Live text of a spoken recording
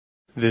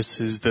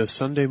This is the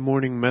Sunday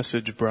morning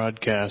message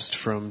broadcast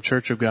from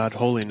Church of God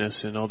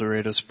Holiness in El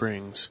Dorado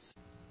Springs.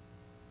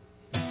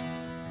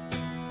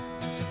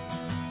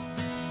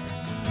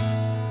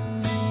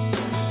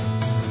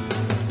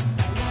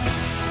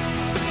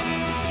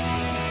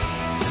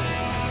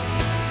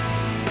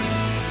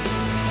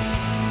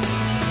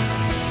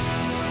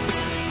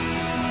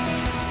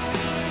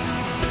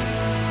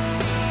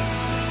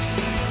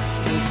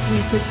 If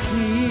we could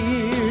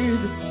clear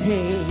the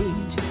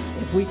stage,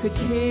 if we could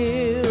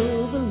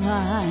kill the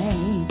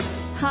lights,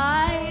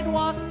 I'd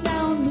walk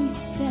down these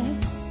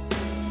steps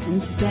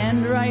and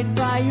stand right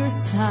by your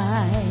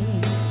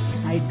side.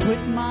 I'd put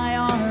my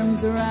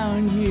arms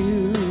around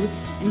you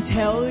and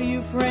tell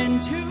you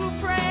friend to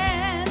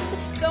friend,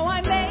 though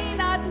I may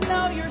not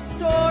know your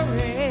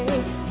story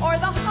or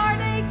the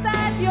heartache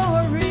that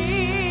you're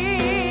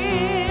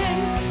in.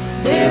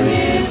 There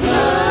is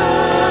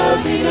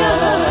love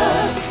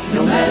enough,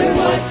 no matter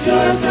what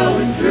you're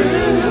going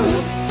through.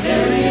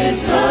 There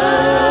is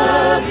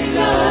love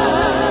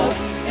enough,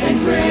 and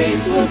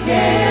grace will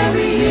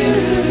carry you.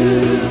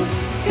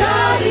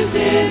 God is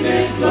in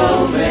this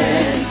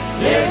moment,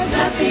 there's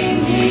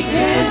nothing He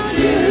can't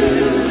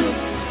do.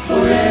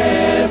 For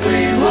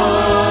every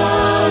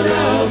one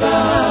of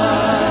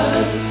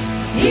us,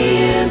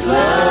 He is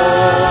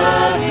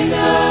love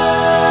enough.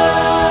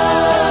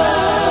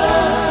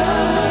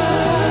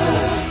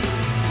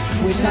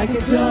 Wish I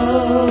could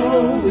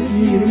go with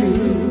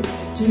you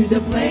to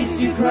the place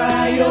you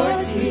cry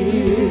your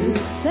tears,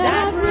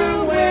 that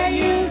room where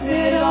you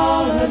sit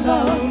all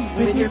alone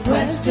with your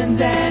questions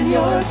and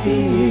your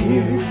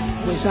fears.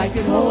 Wish I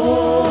could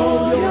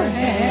hold your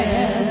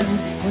hand,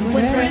 and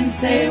when friends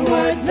say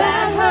words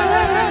that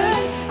hurt,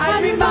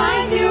 I'd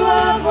remind you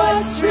of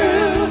what's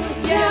true.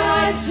 Yeah,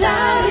 I'd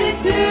shout it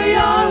to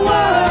your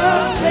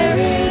world. There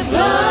is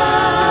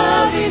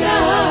love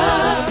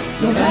enough,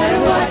 no matter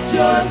what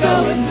you're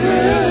going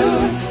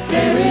through.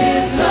 There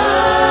is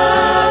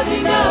love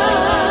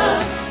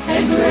enough,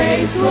 and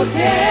grace will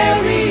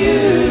carry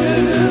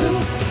you.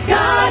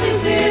 God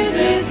is in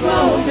this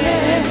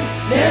moment,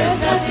 there's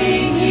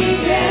nothing He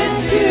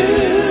can't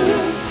do.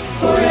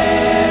 For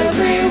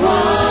every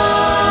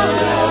one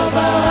of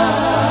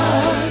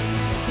us,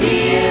 He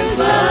is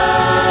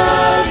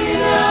love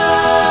enough.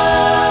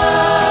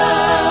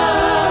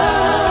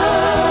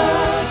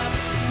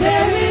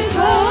 There is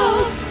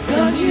hope,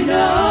 don't you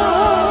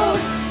know,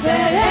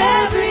 that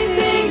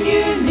everything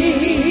you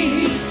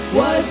need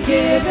was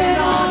given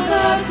on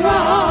the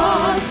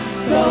cross.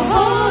 So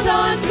hold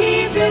on,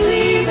 keep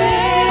believing.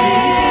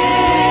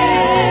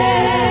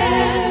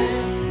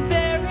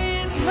 There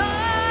is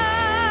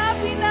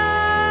love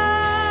enough.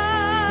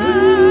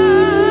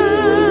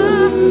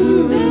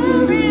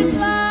 There is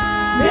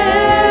love.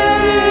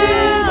 There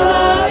is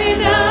love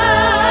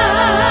enough.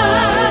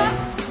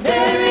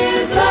 There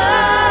is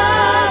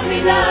love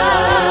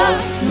enough.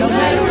 No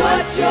matter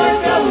what you're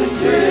going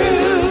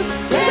through,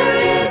 there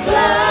is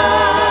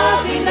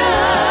love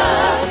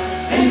enough,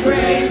 and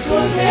grace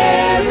will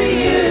carry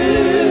you.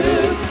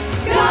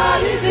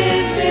 God is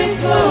in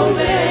this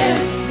moment,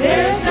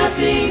 there's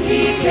nothing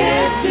He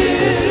can't do.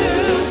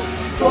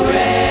 For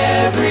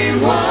every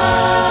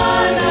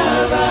one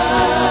of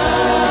us,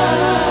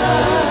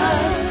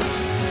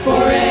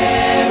 for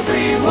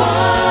every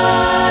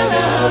one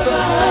of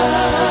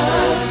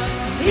us,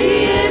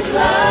 He is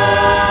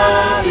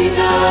love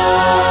enough.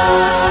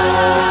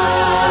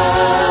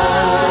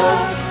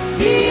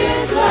 He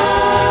is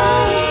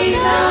love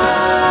enough.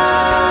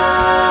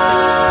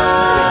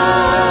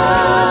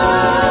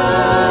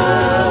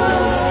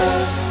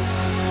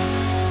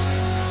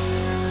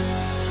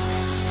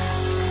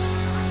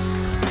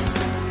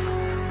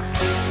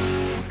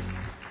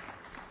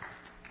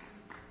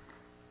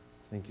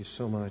 Thank you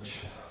so much.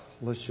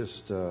 Let's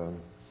just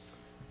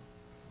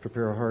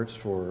prepare our hearts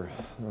for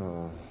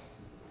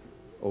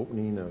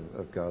opening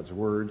of God's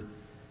Word.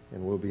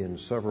 And we'll be in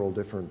several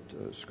different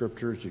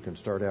scriptures. You can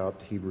start out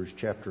Hebrews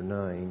chapter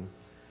 9.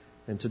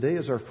 And today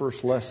is our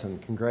first lesson.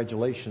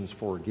 Congratulations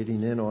for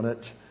getting in on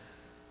it.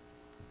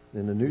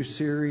 In a new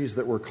series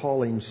that we're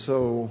calling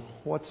So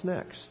What's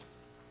Next?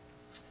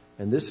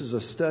 And this is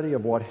a study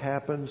of what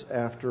happens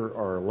after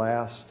our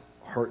last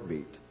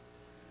heartbeat.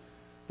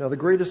 Now, the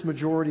greatest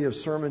majority of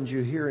sermons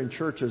you hear in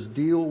churches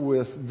deal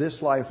with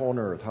this life on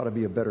earth, how to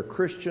be a better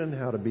Christian,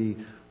 how to be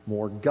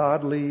more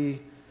godly,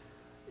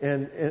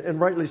 and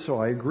rightly so.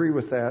 I agree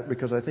with that,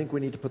 because I think we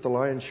need to put the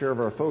lion's share of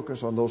our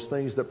focus on those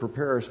things that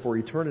prepare us for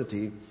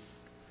eternity.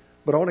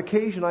 But on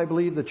occasion, I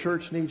believe the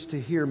church needs to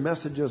hear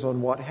messages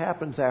on what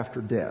happens after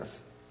death.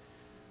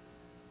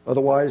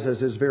 Otherwise,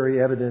 as is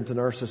very evident in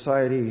our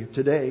society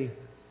today,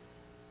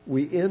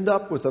 we end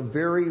up with a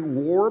very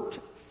warped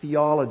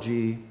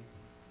theology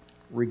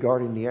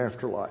regarding the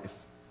afterlife.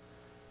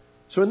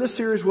 So in this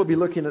series, we'll be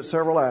looking at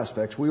several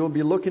aspects. We will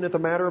be looking at the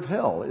matter of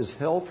hell. Is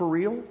hell for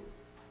real?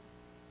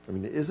 I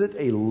mean, is it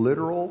a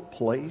literal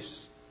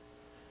place?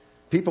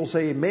 People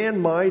say, man,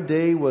 my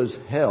day was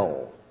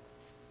hell.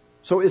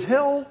 So is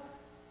hell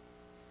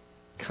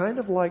kind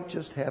of like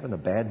just having a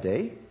bad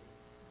day?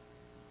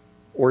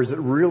 Or is it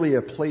really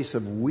a place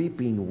of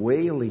weeping,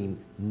 wailing,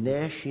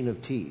 gnashing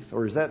of teeth?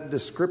 Or is that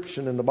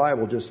description in the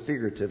Bible just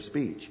figurative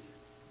speech?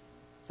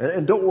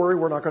 And don't worry,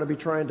 we're not going to be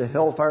trying to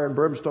hellfire and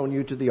brimstone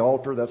you to the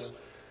altar. That's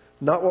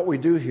not what we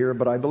do here.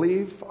 But I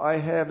believe I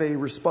have a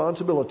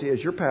responsibility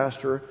as your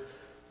pastor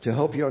to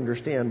help you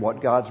understand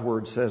what God's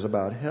Word says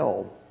about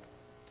hell.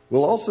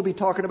 We'll also be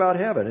talking about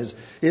heaven.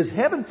 Is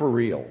heaven for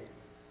real?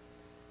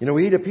 You know,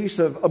 we eat a piece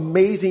of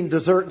amazing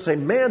dessert and say,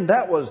 man,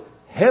 that was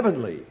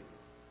heavenly.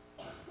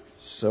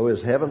 So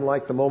is heaven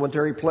like the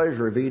momentary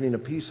pleasure of eating a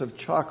piece of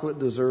chocolate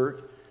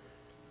dessert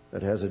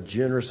that has a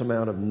generous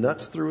amount of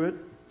nuts through it?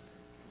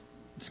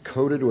 It's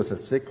coated with a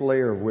thick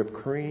layer of whipped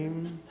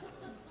cream,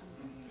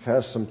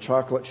 has some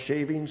chocolate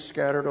shavings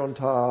scattered on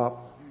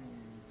top,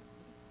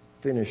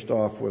 finished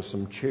off with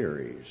some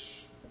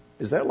cherries.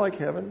 Is that like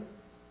heaven?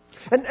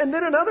 And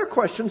then another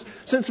question,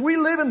 since we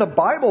live in the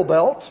Bible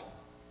Belt,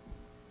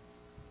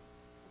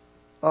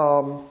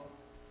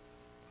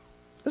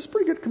 it's a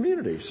pretty good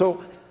community.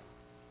 So,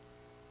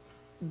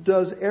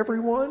 does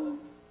everyone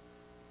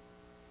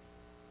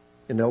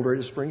in El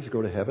Dorado Springs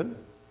go to heaven?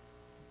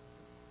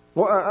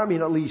 Well, I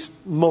mean, at least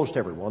most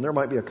everyone. There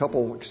might be a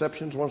couple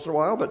exceptions once in a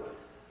while, but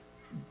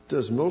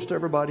does most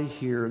everybody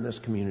here in this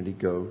community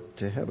go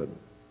to heaven?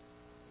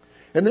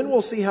 And then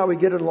we'll see how we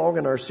get along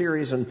in our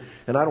series, and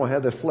I don't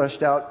have this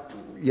fleshed out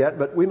yet,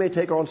 but we may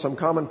take on some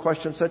common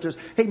questions such as,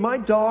 hey, my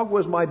dog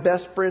was my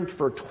best friend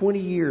for 20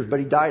 years, but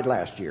he died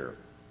last year.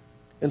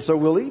 And so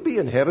will he be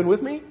in heaven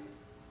with me?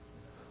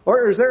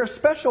 Or is there a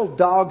special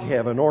dog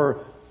heaven?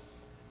 Or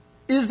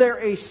is there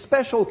a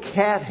special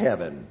cat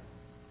heaven?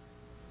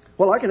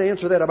 Well, I can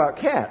answer that about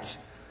cats.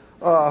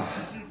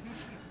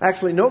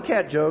 Actually, no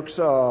cat jokes.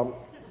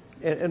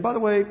 And by the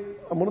way,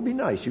 I'm going to be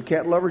nice. You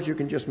cat lovers, you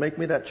can just make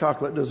me that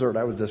chocolate dessert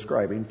I was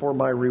describing for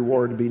my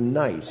reward to be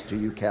nice to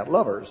you cat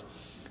lovers.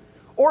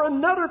 Or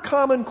another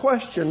common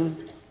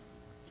question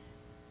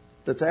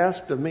that's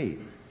asked of me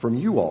from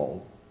you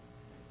all.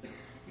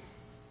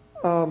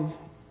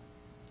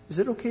 Is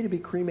it okay to be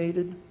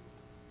cremated?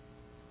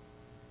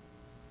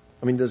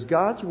 I mean, does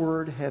God's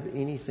Word have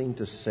anything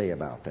to say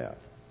about that?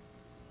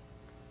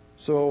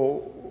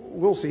 So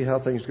we'll see how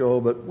things go,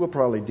 but we'll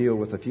probably deal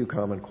with a few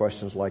common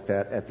questions like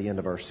that at the end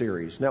of our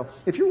series. Now,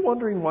 if you're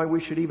wondering why we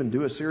should even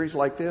do a series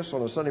like this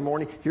on a Sunday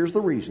morning, here's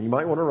the reason. You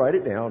might want to write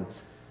it down.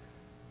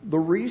 The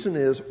reason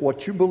is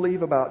what you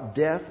believe about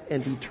death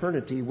and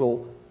eternity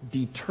will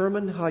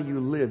determine how you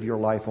live your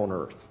life on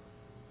earth.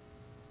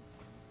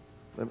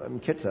 Let me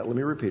catch that. Let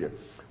me repeat it.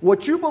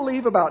 What you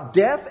believe about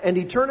death and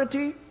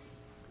eternity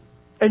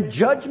and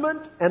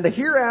judgment and the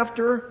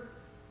hereafter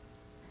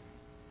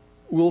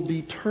will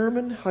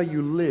determine how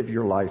you live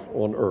your life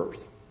on earth.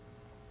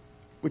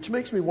 Which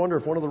makes me wonder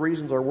if one of the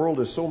reasons our world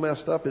is so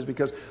messed up is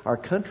because our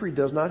country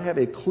does not have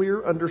a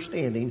clear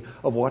understanding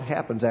of what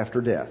happens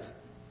after death.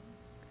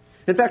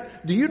 In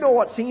fact, do you know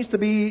what seems to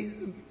be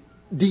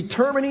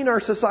determining our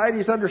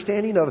society's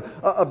understanding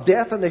of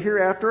death and the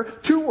hereafter?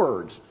 2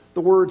 words.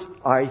 The words,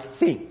 I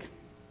think.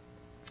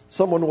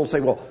 Someone will say,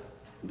 well,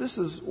 this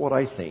is what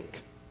I think.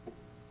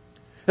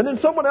 And then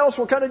someone else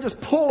will kind of just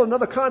pull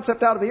another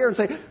concept out of the air and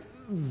say,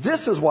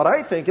 this is what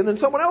I think. And then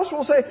someone else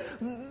will say,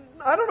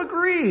 I don't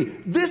agree.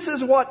 This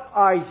is what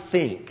I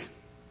think.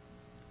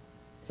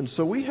 And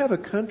so we have a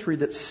country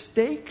that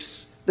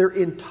stakes their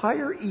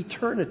entire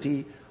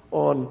eternity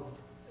on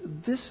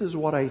this is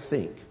what I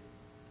think.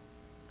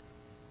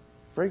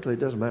 Frankly, it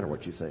doesn't matter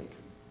what you think.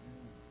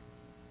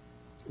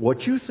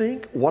 What you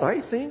think, what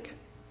I think,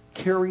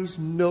 carries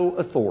no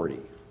authority.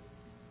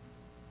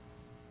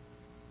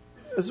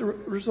 As a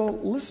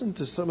result, listen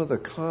to some of the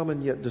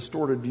common yet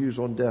distorted views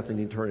on death and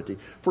eternity.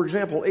 For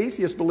example,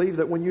 atheists believe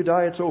that when you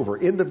die, it's over.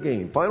 End of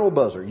game. Final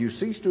buzzer. You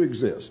cease to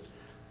exist.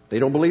 They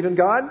don't believe in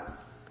God,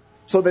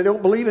 so they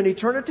don't believe in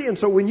eternity. And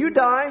so when you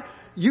die,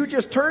 you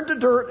just turn to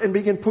dirt and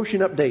begin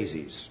pushing up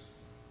daisies.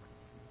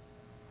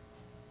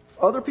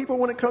 Other people,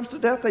 when it comes to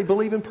death, they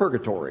believe in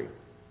purgatory.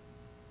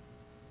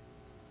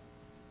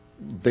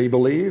 They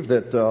believe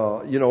that,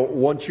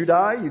 once you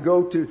die, you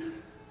go to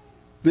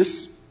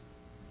this,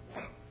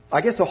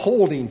 I guess, a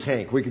holding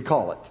tank, we could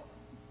call it.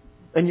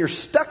 And you're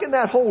stuck in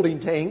that holding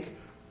tank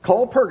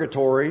called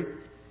purgatory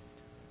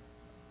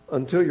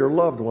until your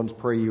loved ones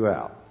pray you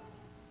out.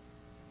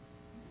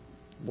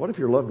 What if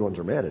your loved ones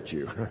are mad at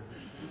you?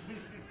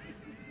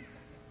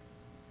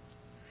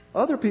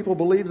 Other people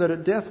believe that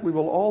at death we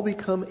will all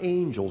become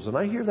angels. And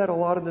I hear that a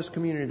lot in this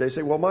community. They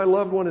say, well, my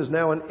loved one is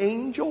now an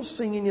angel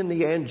singing in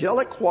the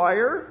angelic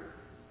choir.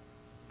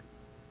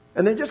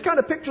 And they just kind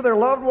of picture their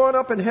loved one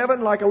up in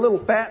heaven like a little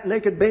fat,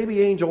 naked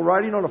baby angel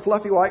riding on a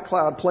fluffy white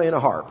cloud playing a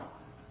harp.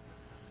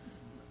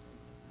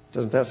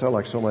 Doesn't that sound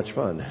like so much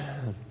fun?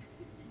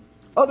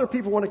 Other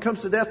people, when it comes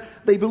to death,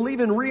 they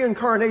believe in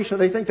reincarnation.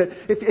 They think that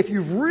if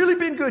you've really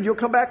been good, you'll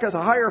come back as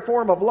a higher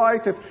form of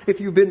life. If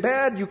you've been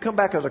bad, you come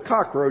back as a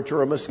cockroach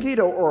or a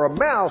mosquito or a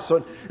mouse.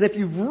 And if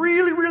you've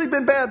really, really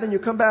been bad, then you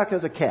come back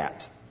as a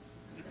cat.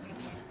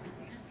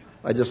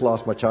 I just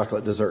lost my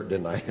chocolate dessert,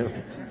 didn't I?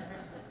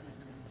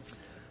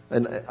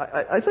 And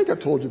I think I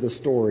told you this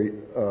story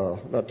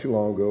not too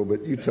long ago,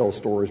 but you tell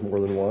stories more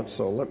than once,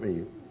 so let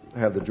me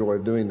have the joy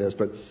of doing this.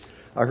 But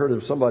I heard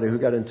of somebody who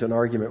got into an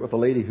argument with a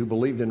lady who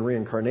believed in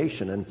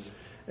reincarnation,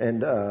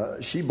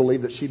 and she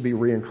believed that she'd be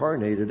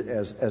reincarnated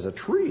as a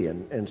tree.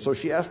 And so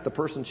she asked the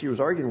person she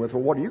was arguing with,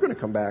 well, what are you going to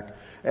come back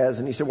as?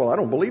 And he said, well, I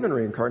don't believe in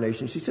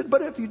reincarnation. She said,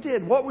 but if you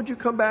did, what would you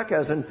come back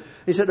as? And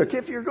he said, okay,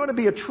 if you're going to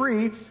be a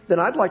tree, then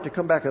I'd like to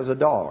come back as a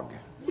dog.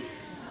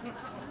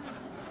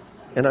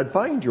 And I'd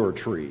find your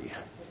tree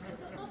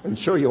and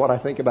show you what I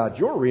think about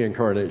your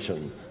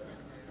reincarnation.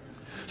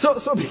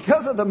 So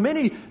because of the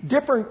many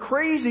different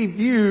crazy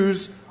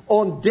views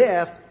on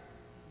death,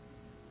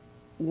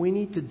 we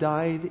need to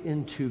dive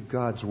into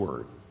God's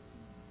Word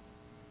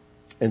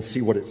and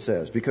see what it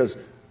says. Because,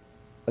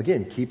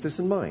 again, keep this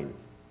in mind.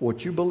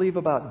 What you believe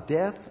about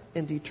death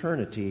and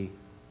eternity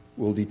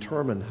will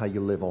determine how you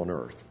live on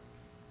earth.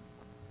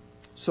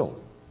 So,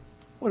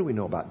 what do we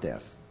know about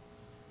death?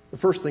 The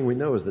first thing we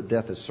know is that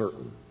death is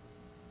certain.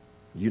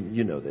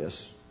 You know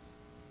this.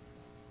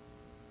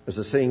 As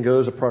the saying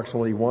goes,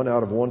 approximately 1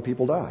 out of 1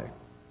 people die.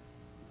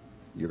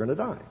 You're going to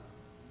die.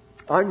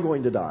 I'm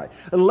going to die.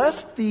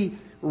 Unless the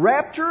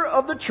rapture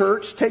of the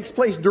church takes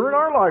place during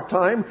our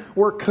lifetime,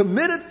 where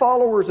committed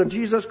followers of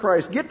Jesus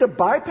Christ get to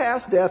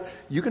bypass death,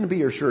 you can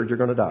be assured you're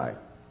going to die.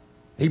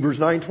 Hebrews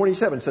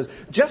 9:27 says,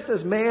 just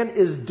as man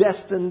is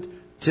destined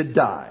to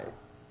die.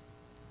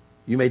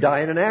 You may die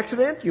in an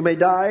accident. You may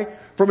die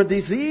from a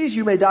disease.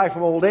 You may die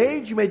from old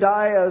age. You may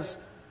die as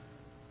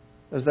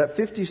that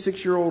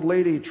 56-year-old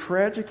lady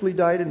tragically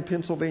died in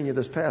Pennsylvania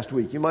this past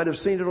week. You might have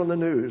seen it on the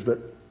news, but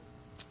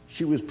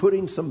she was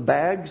putting some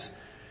bags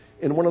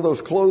in one of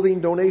those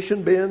clothing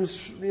donation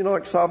bins,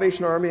 like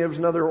Salvation Army. It was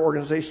another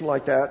organization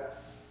like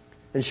that.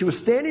 And she was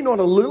standing on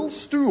a little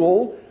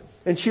stool,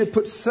 and she had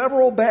put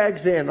several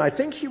bags in. I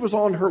think she was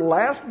on her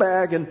last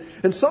bag,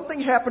 and something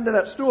happened to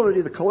that stool. It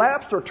either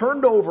collapsed or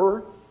turned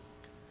over.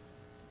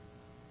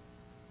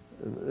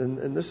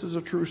 And this is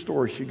a true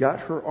story. She got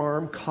her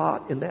arm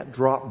caught in that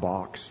drop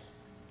box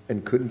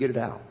and couldn't get it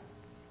out.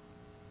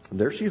 And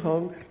there she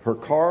hung. Her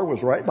car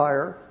was right by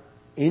her,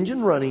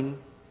 engine running.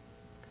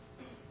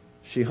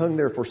 She hung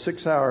there for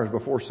 6 hours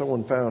before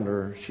someone found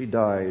her. She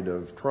died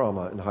of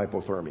trauma and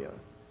hypothermia.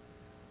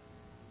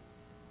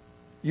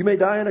 You may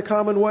die in a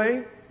common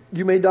way.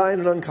 You may die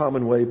in an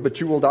uncommon way, but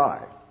you will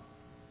die.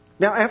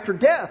 Now, after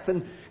death,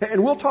 and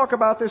we'll talk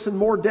about this in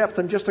more depth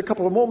in just a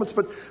couple of moments,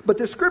 but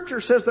the scripture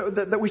says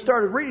that we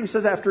started reading,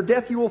 says after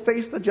death you will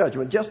face the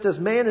judgment. Just as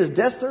man is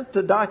destined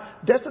to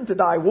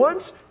die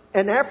once,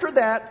 and after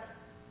that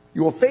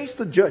you will face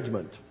the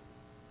judgment.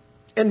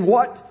 And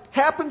what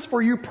happens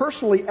for you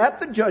personally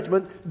at the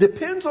judgment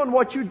depends on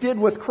what you did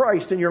with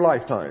Christ in your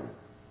lifetime.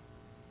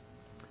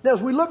 Now,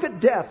 as we look at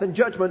death and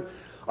judgment,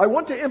 I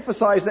want to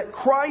emphasize that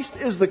Christ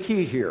is the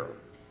key here.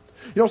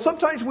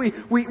 Sometimes we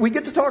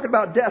get to talk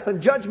about death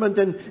and judgment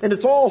and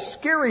it's all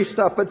scary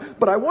stuff,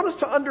 but I want us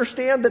to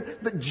understand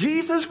that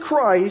Jesus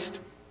Christ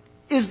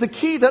is the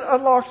key that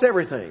unlocks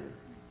everything.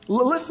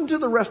 Listen to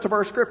the rest of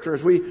our scripture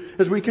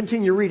as we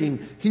continue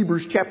reading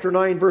Hebrews chapter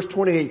 9, verse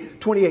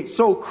 28.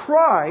 So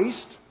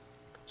Christ,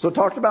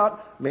 talked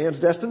about man's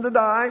destined to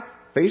die,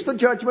 face the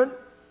judgment.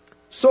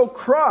 So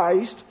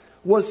Christ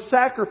was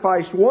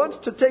sacrificed once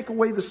to take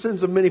away the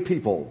sins of many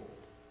people.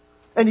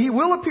 And he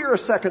will appear a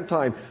second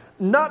time,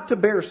 not to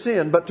bear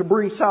sin, but to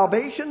bring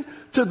salvation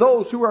to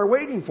those who are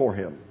waiting for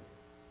him.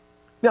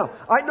 Now,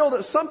 I know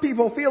that some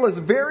people feel it's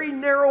very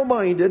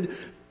narrow-minded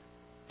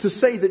to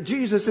say that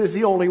Jesus is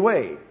the only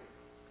way.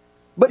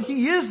 But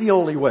he is the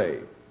only way.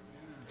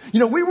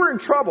 We were in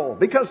trouble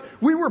because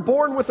we were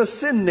born with a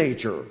sin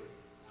nature.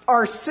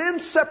 Our sin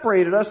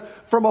separated us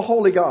from a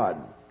holy God.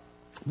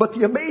 But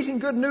the amazing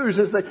good news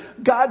is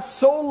that God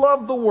so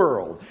loved the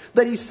world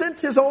that he sent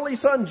his only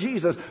son,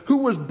 Jesus, who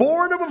was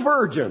born of a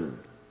virgin.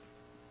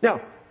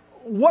 Now,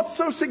 what's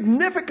so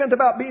significant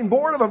about being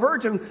born of a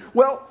virgin?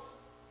 Well,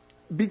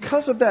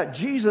 because of that,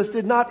 Jesus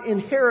did not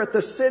inherit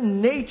the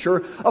sin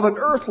nature of an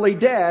earthly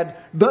dad,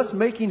 thus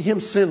making him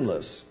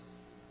sinless.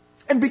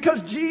 And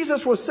because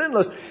Jesus was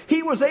sinless,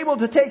 he was able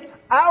to take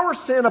our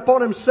sin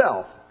upon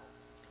himself.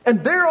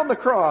 And there on the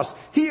cross,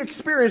 he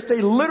experienced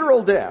a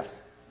literal death.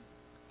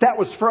 That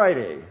was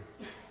Friday.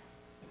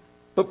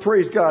 But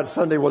praise God,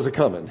 Sunday was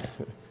a-coming.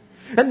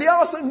 And the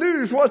awesome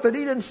news was that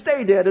he didn't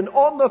stay dead. And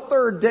on the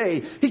third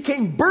day, he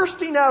came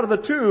bursting out of the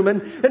tomb.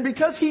 And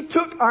because he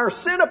took our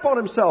sin upon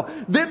himself,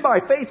 then by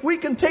faith we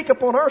can take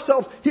upon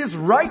ourselves his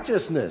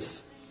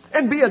righteousness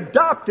and be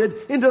adopted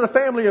into the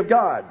family of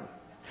God.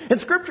 And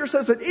Scripture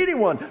says that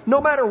anyone,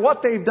 no matter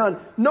what they've done,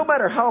 no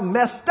matter how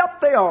messed up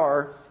they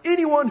are,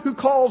 anyone who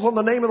calls on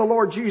the name of the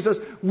Lord Jesus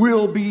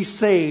will be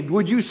saved.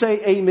 Would you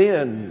say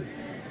amen?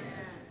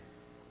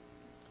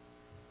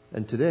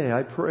 And today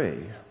I pray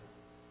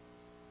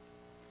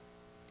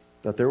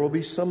that there will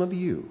be some of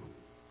you,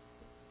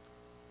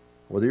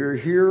 whether you're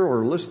here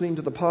or listening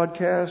to the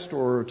podcast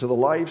or to the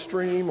live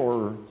stream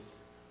or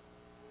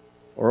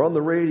on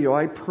the radio,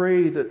 I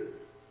pray that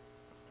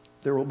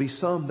there will be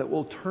some that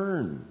will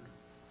turn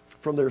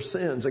from their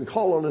sins and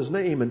call on His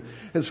name.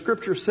 And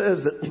Scripture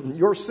says that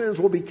your sins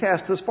will be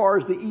cast as far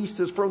as the east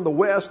is from the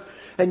west,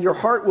 and your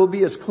heart will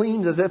be as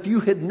clean as if you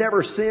had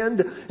never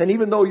sinned. And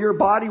even though your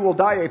body will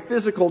die a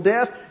physical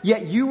death,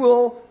 yet you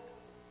will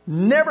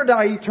never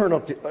die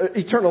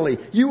eternally.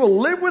 You will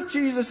live with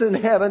Jesus in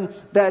heaven.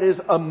 That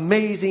is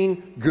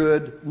amazing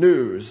good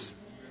news.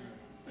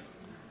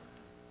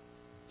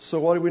 So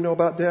what do we know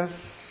about death?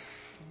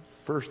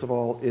 First of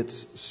all,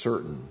 it's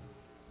certain.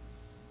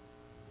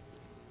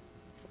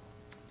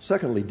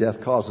 Secondly,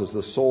 death causes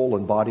the soul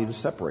and body to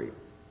separate.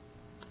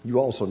 You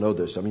also know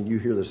this. I mean, you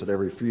hear this at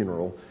every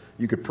funeral.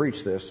 You could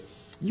preach this.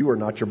 You are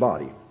not your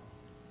body.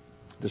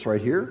 This right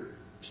here,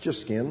 it's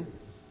just skin.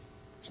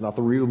 It's not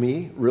the real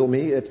me.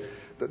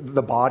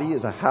 The body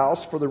is a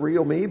house for the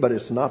real me, but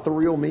it's not the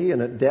real me.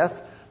 And at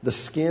death, the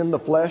skin, the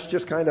flesh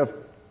just kind of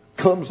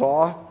comes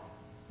off.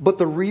 But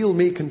the real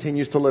me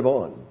continues to live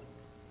on.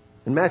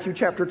 In Matthew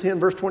chapter 10,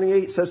 verse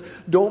 28 says,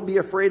 don't be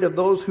afraid of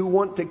those who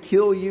want to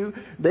kill you.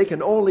 They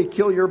can only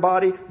kill your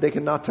body. They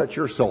cannot touch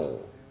your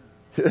soul.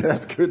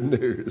 That's good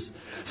news.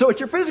 So at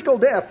your physical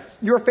death,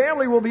 your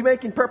family will be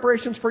making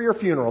preparations for your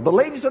funeral. The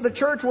ladies of the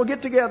church will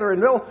get together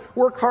and they'll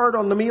work hard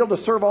on the meal to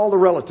serve all the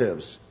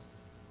relatives.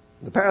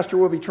 The pastor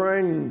will be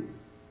trying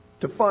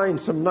to find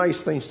some nice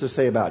things to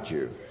say about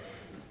you.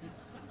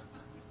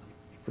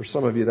 For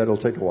some of you, that'll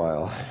take a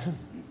while.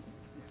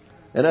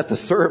 And at the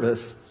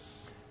service,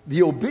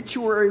 the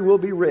obituary will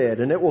be read,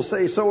 and it will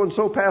say,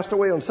 so-and-so passed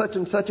away on such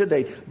and such a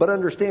date. But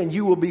understand,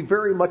 you will be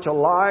very much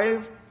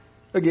alive.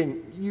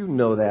 Again, you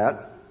know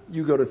that.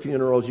 You go to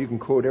funerals, you can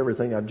quote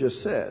everything I've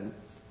just said.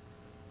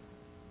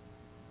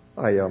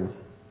 I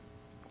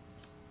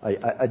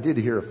did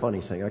hear a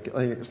funny thing.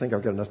 I think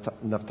I've got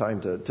enough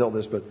time to tell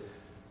this, but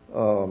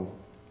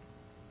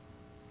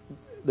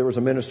there was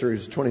a minister,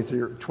 he's a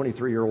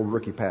 23-year-old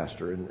rookie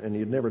pastor, and he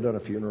had never done a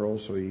funeral,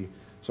 so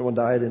someone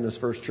died in his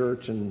first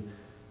church, and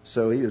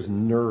so he was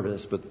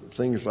nervous, but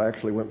things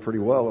actually went pretty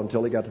well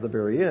until he got to the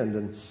very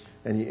end.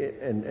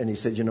 And he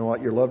said, you know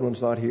what, your loved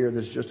one's not here.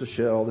 This is just a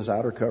shell, this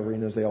outer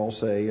covering, as they all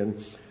say.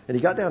 And he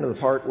got down to the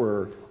part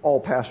where all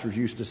pastors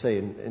used to say,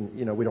 and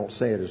you know, we don't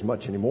say it as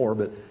much anymore,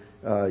 but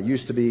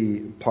used to be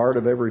part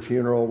of every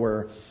funeral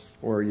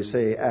where you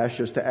say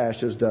ashes to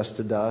ashes, dust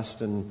to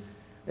dust. And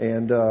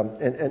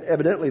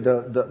evidently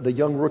the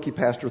young rookie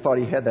pastor thought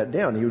he had that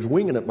down. He was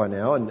winging it by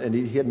now, and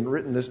he hadn't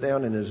written this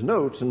down in his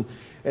notes.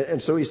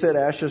 And so he said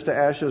ashes to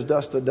ashes,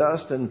 dust to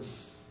dust, and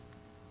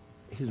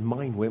his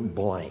mind went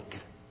blank.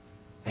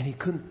 And he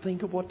couldn't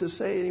think of what to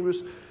say. And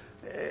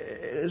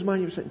his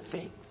mind was saying,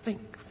 think.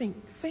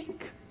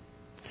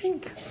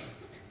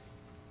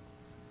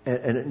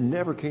 And it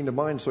never came to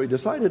mind. So he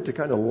decided to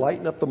kind of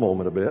lighten up the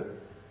moment a bit.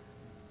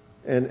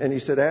 And he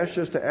said,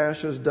 ashes to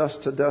ashes,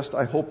 dust to dust,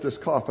 I hope this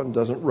coffin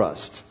doesn't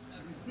rust.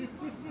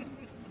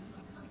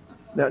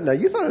 Now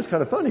you thought it was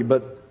kind of funny,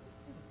 but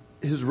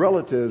his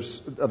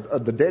relatives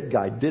of the dead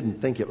guy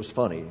didn't think it was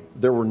funny.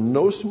 There were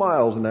no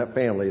smiles in that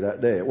family that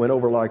day. It went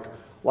over like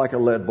a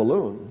lead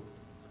balloon.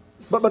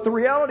 But the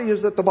reality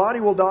is that the body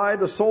will die,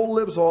 the soul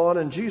lives on,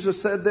 and Jesus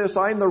said this,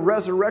 I am the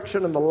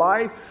resurrection and the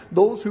life.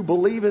 Those who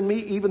believe in me,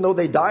 even though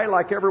they die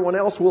like everyone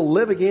else, will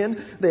live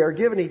again. They are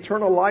given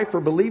eternal life for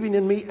believing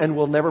in me and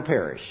will never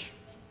perish.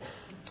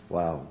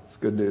 Wow, it's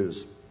good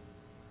news.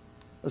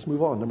 Let's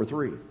move on. Number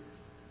 3.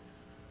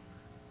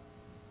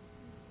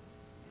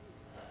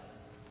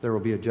 There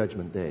will be a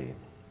judgment day.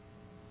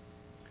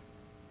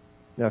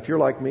 Now, if you're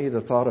like me,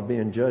 the thought of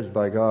being judged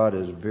by God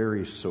is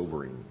very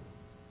sobering.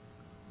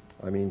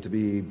 I mean, to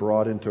be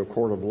brought into a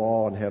court of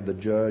law and have the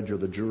judge or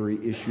the jury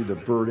issue the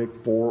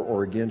verdict for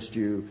or against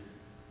you.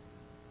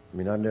 I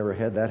mean, I've never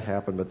had that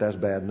happen, but that's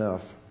bad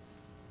enough.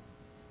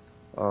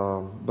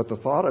 But the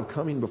thought of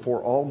coming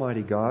before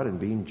Almighty God and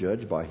being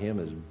judged by Him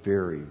is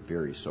very,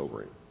 very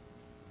sobering.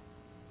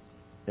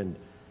 And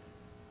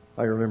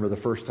I remember the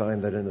first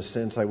time that, in a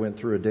sense, I went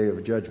through a day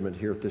of judgment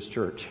here at this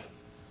church.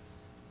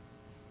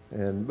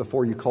 And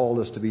before you called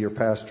us to be your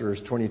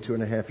pastors 22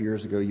 and a half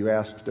years ago, you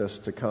asked us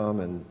to come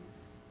and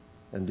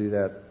do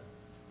that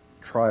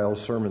trial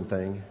sermon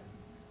thing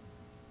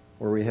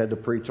where we had to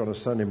preach on a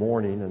Sunday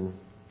morning.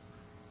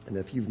 And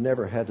if you've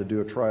never had to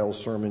do a trial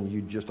sermon,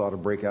 you just ought to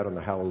break out in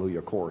the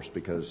Hallelujah chorus,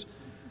 because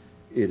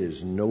it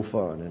is no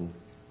fun.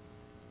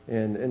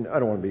 And I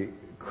don't want to be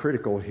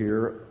critical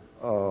here,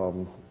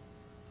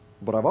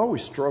 but I've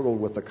always struggled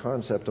with the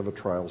concept of a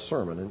trial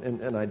sermon,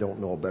 and I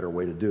don't know a better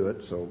way to do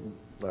it, so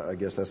I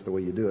guess that's the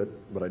way you do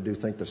it. But I do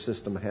think the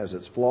system has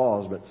its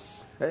flaws.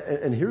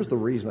 And here's the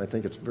reason I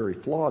think it's very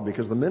flawed,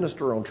 because the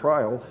minister on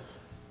trial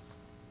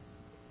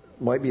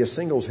might be a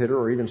singles hitter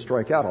or even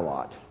strike out a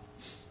lot.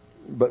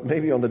 But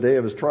maybe on the day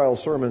of his trial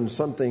sermon,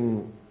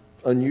 something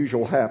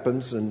unusual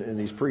happens, and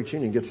he's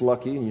preaching and gets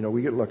lucky. And, you know,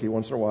 we get lucky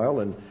once in a while,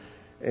 and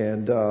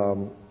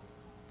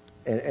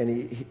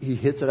he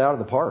hits it out of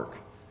the park.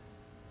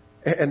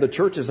 And the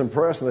church is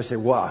impressed, and they say,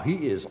 wow,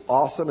 he is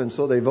awesome. And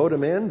so they vote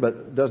him in, but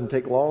it doesn't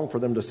take long for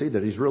them to see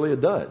that he's really a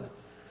dud.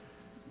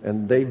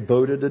 And they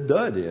voted a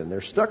dud in. They're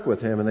stuck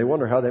with him, and they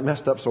wonder how they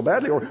messed up so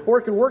badly. Or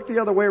it can work the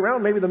other way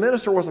around. Maybe the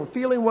minister wasn't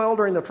feeling well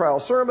during the trial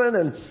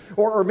sermon,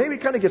 or maybe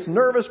kind of gets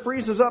nervous,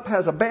 freezes up,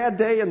 has a bad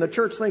day, and the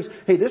church thinks,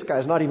 hey, this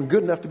guy's not even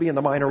good enough to be in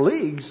the minor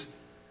leagues.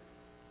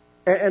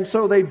 And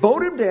so they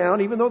vote him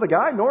down, even though the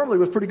guy normally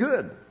was pretty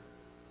good.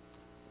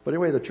 But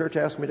anyway, the church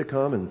asked me to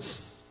come and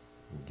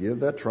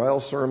give that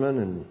trial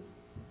sermon,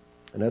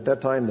 and at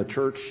that time the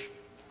church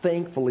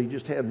thankfully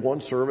just had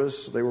one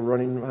service. They were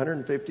running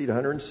 150 to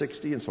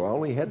 160, and so I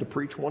only had to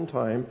preach one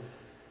time.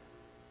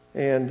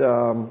 And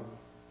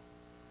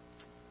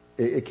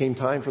it came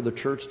time for the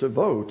church to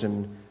vote,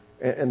 and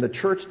the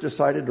church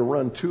decided to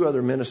run 2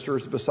 other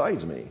ministers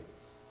besides me.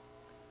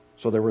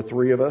 So there were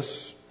 3 of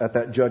us at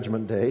that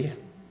judgment day.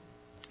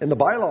 And the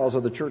bylaws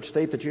of the church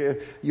state that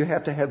you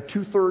have to have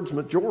 2/3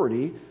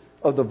 majority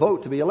of the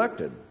vote to be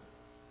elected.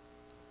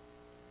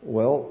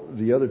 Well,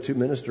 the other 2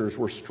 ministers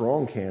were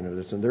strong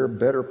candidates, and they were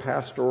better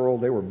pastoral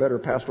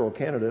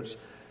candidates,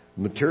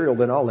 material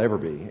than I'll ever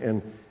be.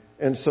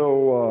 And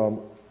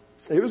so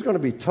it was going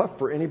to be tough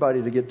for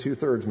anybody to get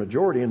 2/3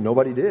 majority, and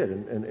nobody did.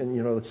 And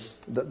you know,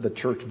 the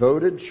church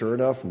voted. Sure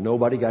enough,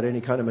 nobody got any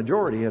kind of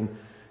majority. And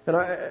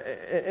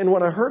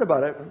when I heard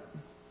about it,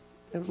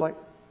 it was like,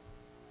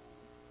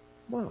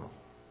 wow,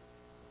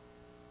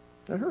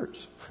 that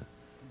hurts.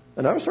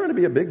 And I was trying to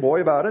be a big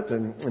boy about it,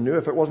 and knew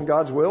if it wasn't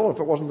God's will, if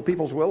it wasn't the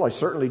people's will, I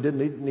certainly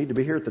didn't need to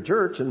be here at the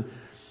church.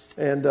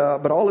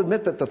 But I'll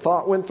admit that the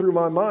thought went through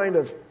my mind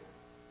of,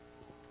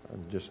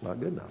 I'm just not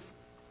good enough.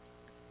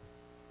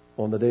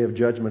 On the day of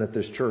judgment at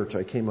this church,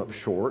 I came up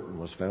short and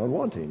was found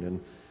wanting.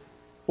 And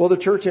well, the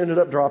church ended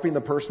up dropping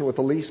the person with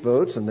the least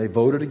votes, and they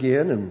voted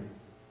again,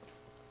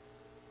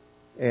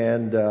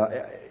 and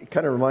it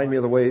kind of reminded me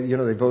of the way, you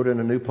know, they vote in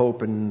a new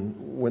pope,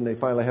 and when they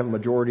finally have a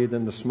majority,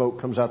 then the smoke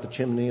comes out the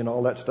chimney and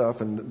all that stuff.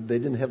 And they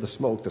didn't have the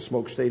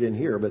smoke stayed in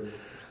here.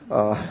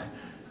 But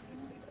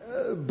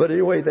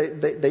anyway,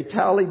 they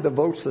tallied the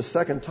votes the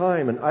second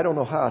time, and I don't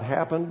know how it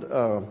happened.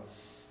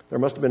 There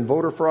must have been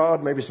voter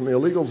fraud. Maybe some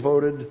illegals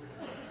voted.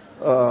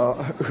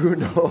 Who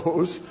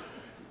knows?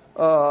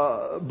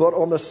 But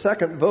on the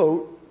second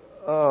vote,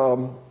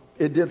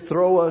 it did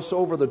throw us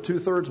over the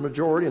 2/3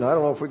 majority, and I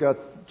don't know if we got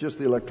just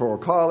the Electoral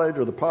College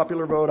or the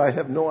popular vote. I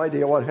have no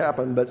idea what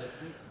happened, but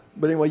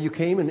anyway, you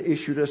came and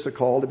issued us a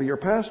call to be your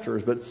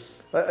pastors. But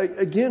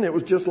again, it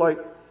was just like,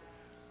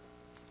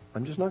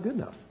 I'm just not good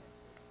enough.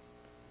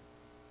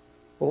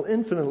 Well,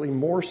 infinitely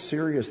more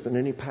serious than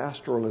any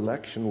pastoral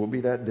election will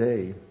be that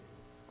day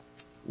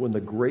when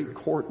the great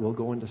court will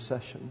go into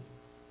session.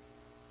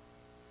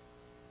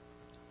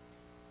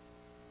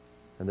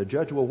 And the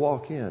judge will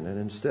walk in, and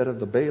instead of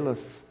the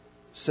bailiff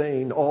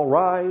saying, all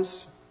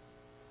rise,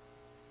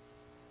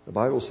 the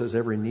Bible says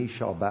every knee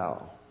shall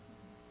bow.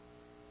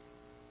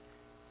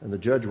 And the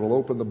judge will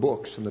open the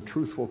books, and the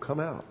truth will come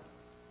out.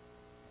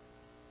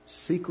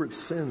 Secret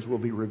sins will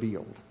be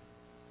revealed.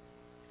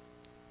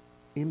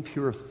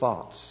 Impure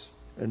thoughts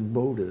and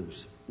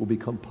motives will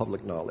become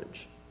public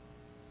knowledge.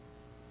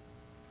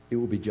 It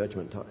will be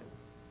judgment time.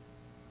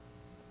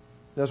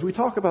 Now, as we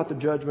talk about the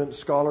judgment,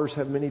 scholars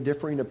have many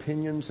differing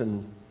opinions,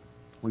 and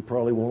we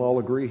probably won't all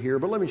agree here,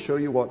 but let me show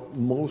you what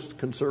most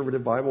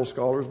conservative Bible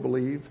scholars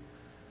believe.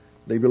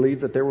 They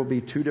believe that there will be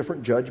 2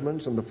 different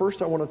judgments, and the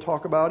first I want to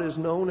talk about is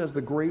known as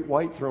the Great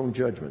White Throne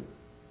Judgment.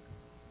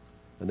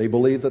 And they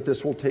believe that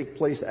this will take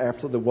place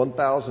after the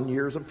 1,000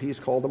 years of peace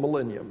called the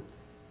millennium.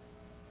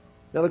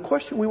 Now, the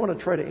question we want to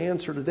try to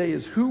answer today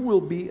is, who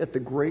will be at the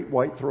Great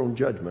White Throne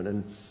Judgment?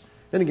 And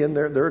again,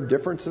 there are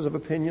differences of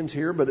opinions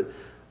here,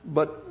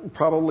 but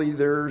probably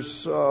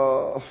there's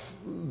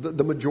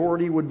the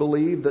majority would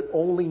believe that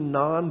only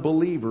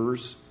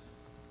non-believers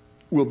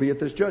will be at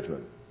this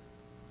judgment.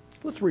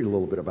 Let's read a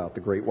little bit about the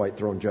Great White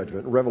Throne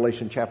Judgment. In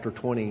Revelation chapter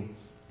 20,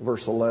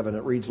 verse 11,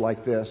 it reads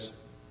like this.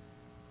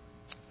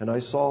 And I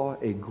saw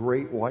a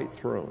great white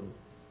throne,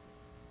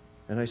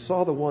 and I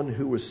saw the one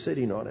who was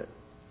sitting on it.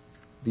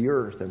 The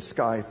earth and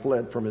sky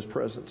fled from his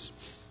presence,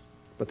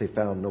 but they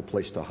found no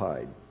place to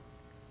hide.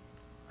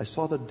 I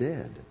saw the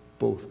dead,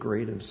 both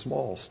great and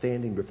small,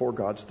 standing before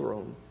God's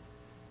throne.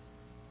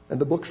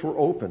 And the books were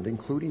opened,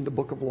 including the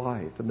book of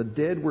life. And the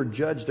dead were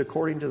judged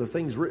according to the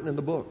things written in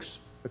the books,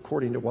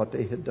 according to what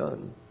they had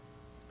done.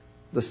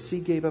 The sea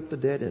gave up the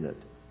dead in it,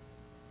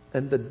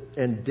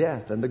 and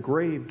death and the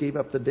grave gave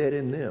up the dead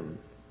in them.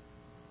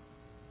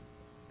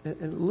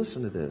 And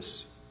listen to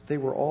this. They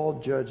were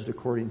all judged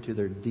according to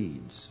their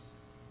deeds.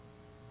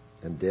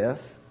 And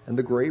death and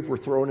the grave were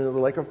thrown into the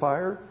lake of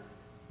fire.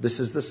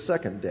 This is the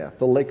second death,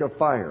 the lake of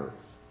fire.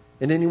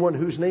 And anyone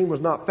whose name was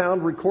not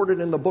found recorded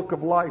in the book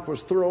of life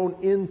was thrown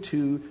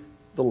into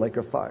the lake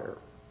of fire.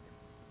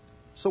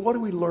 So what do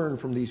we learn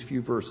from these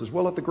few verses?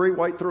 Well, at the Great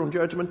White Throne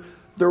Judgment,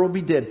 there will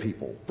be dead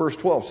people. Verse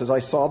 12 says, I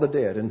saw the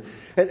dead.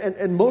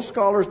 And most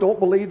scholars don't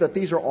believe that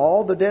these are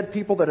all the dead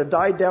people that have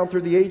died down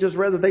through the ages.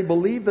 Rather, they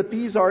believe that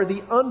these are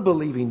the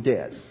unbelieving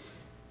dead.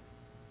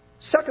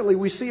 Secondly,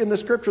 we see in the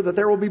scripture that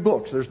there will be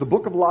books. There's the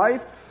book of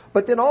life,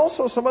 but then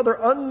also some other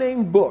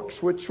unnamed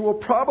books, which will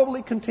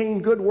probably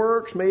contain good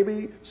works,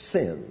 maybe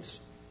sins.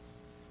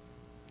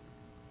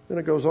 Then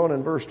it goes on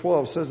in verse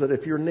 12, says that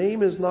if your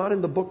name is not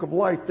in the book of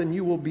life, then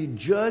you will be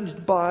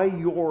judged by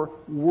your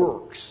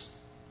works.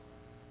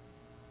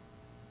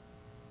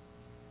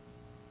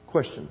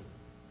 Question.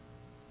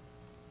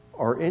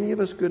 Are any of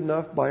us good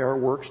enough by our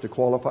works to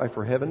qualify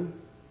for heaven?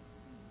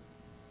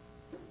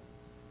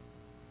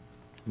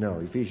 No,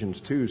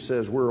 Ephesians 2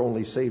 says we're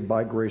only saved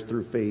by grace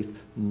through faith,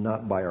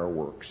 not by our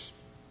works.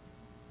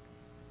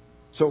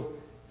 So,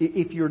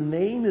 if your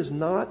name is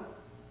not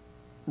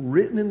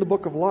written in the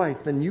book of life,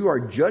 then you are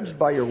judged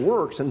by your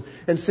works. And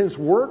since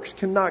works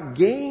cannot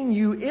gain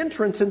you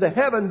entrance into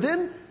heaven,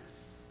 then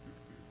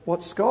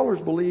what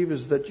scholars believe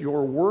is that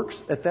your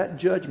works at that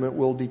judgment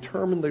will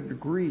determine the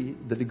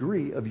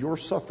degree of your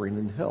suffering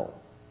in hell.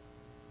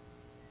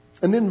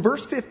 And then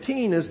verse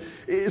 15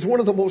 is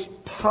one of the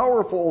most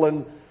powerful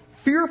and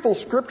fearful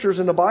scriptures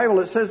in the Bible.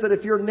 It says that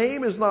if your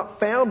name is not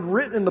found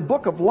written in the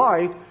book of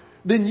life,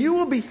 then you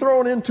will be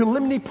thrown into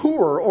limni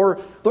pur, or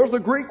those are the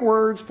Greek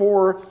words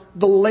for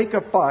the lake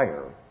of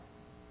fire.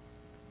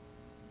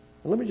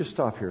 Let me just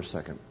stop here a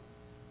second.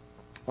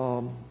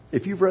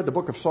 If you've read the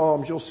book of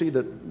Psalms, you'll see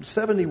that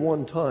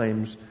 71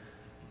 times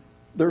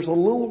there's a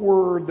little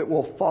word that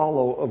will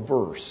follow a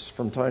verse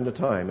from time to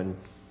time.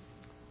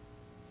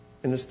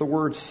 And it's the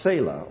word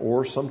Selah,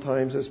 or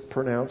sometimes it's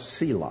pronounced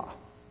Selah.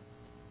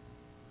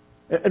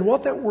 And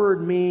what that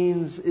word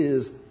means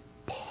is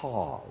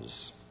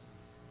pause.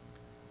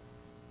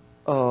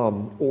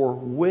 Or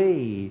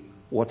weigh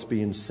what's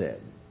being said.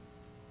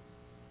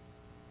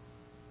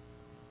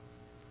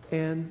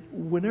 And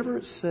whenever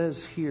it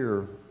says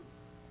here,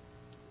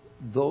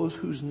 those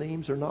whose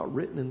names are not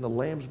written in the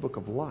Lamb's book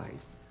of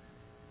life,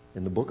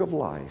 in the book of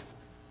life,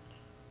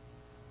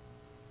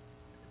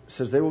 it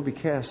says they will be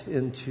cast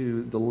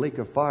into the lake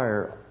of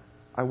fire.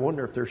 I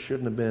wonder if there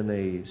shouldn't have been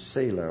a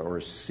Selah or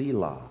a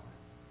Selah.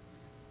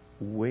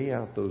 Weigh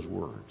out those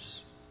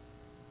words,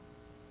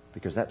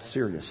 because that's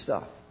serious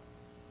stuff.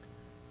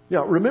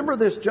 Now, remember,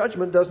 this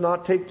judgment does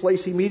not take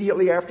place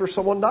immediately after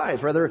someone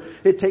dies. Rather,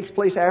 it takes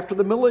place after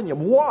the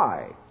millennium.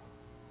 Why?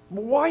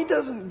 Why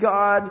doesn't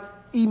God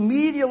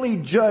immediately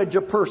judge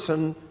a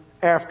person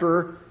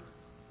after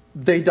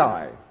they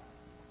die?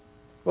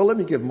 Well, let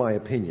me give my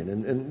opinion.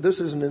 And this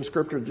isn't in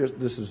Scripture.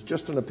 This is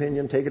just an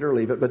opinion. Take it or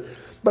leave it.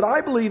 But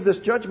I believe this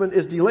judgment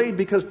is delayed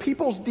because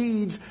people's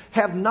deeds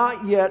have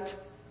not yet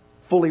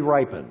fully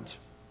ripened.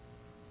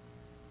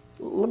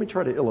 Let me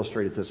try to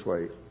illustrate it this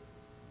way.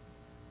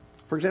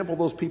 For example,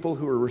 those people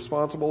who are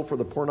responsible for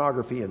the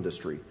pornography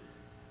industry.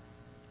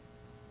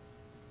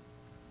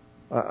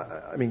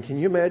 I mean, can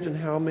you imagine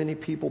how many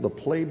people the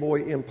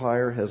Playboy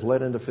empire has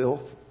led into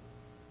filth?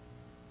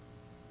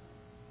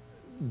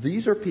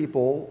 These are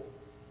people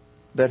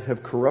that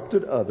have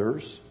corrupted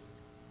others,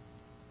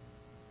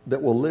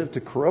 that will live to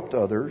corrupt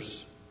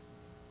others,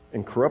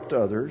 and corrupt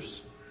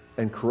others,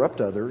 and corrupt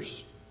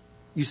others.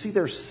 You see,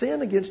 their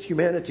sin against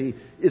humanity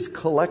is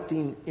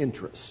collecting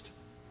interest.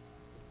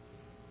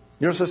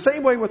 You know, it's the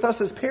same way with us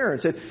as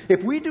parents.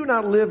 If we do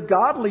not live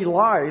godly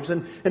lives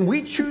and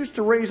we choose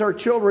to raise our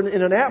children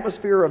in an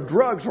atmosphere of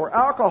drugs or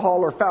alcohol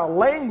or foul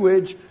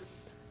language,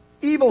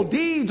 evil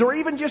deeds, or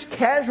even just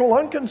casual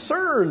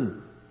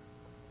unconcern,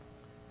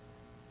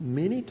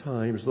 many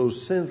times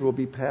those sins will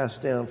be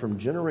passed down from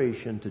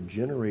generation to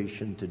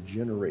generation to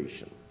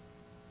generation.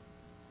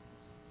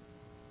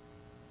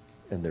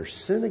 And their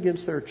sin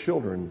against their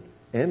children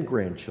and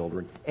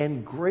grandchildren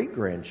and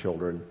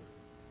great-grandchildren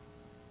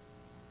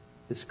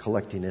is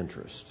collecting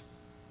interest.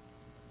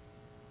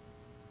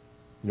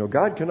 You know,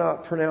 God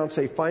cannot pronounce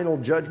a final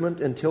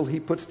judgment until He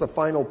puts the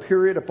final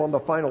period upon the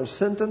final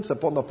sentence,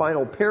 upon the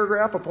final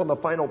paragraph, upon the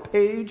final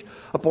page,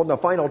 upon the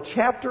final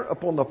chapter,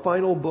 upon the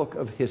final book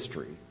of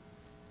history.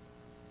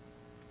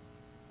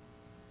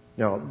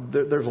 Now,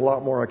 there's a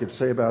lot more I could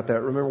say about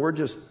that. Remember, we're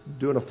just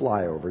doing a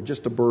flyover,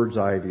 just a bird's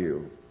eye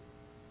view.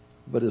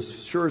 But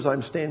as sure as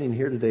I'm standing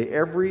here today,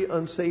 every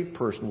unsaved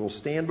person will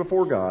stand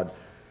before God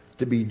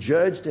to be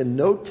judged, and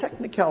no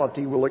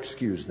technicality will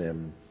excuse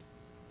them.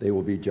 They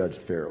will be judged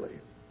fairly.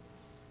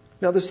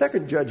 Now, the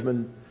second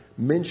judgment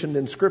mentioned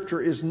in Scripture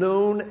is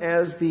known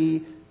as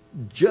the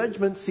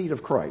judgment seat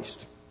of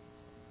Christ.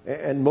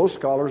 And most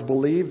scholars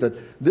believe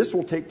that this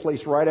will take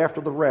place right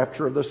after the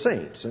rapture of the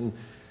saints.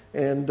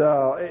 And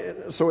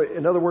so,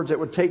 in other words, it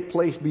would take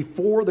place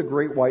before the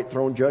great white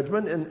throne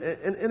judgment.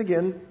 And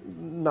again,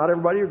 not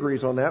everybody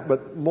agrees on that,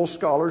 but most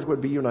scholars would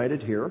be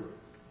united here.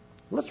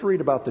 Let's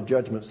read about the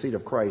judgment seat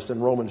of Christ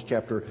in Romans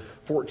chapter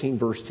 14,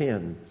 verse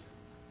 10.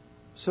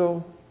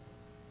 So,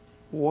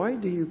 why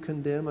do you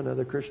condemn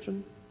another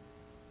Christian?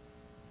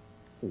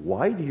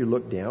 Why do you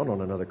look down on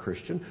another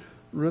Christian?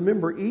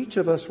 Remember, each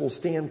of us will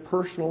stand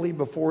personally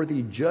before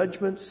the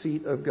judgment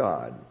seat of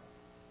God.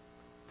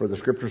 For the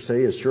Scriptures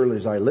say, as surely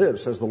as I live,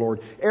 says the Lord,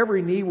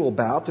 every knee will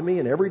bow to me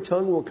and every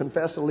tongue will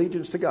confess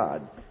allegiance to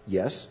God.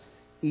 Yes,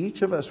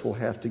 each of us will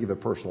have to give a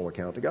personal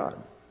account to God.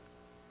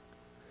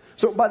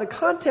 So by the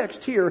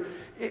context here,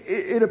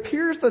 it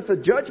appears that the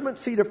judgment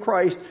seat of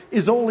Christ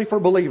is only for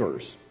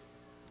believers.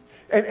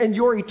 And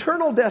your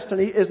eternal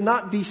destiny is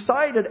not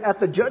decided at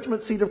the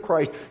judgment seat of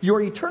Christ.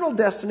 Your eternal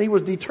destiny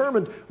was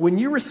determined when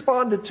you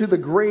responded to the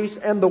grace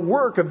and the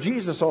work of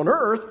Jesus on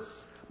earth.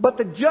 But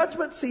the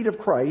judgment seat of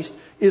Christ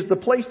is the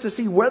place to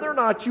see whether or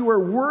not you are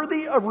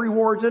worthy of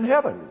rewards in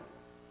heaven.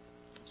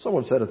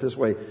 Someone said it this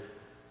way: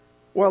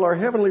 while our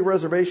heavenly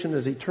reservation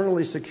is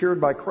eternally secured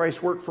by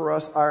Christ's work for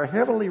us, our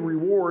heavenly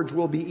rewards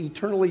will be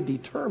eternally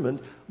determined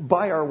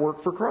by our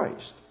work for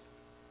Christ.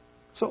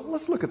 So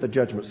let's look at the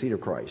judgment seat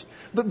of Christ.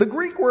 The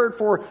Greek word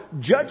for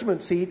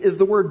judgment seat is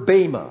the word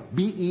bema,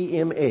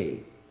 B-E-M-A.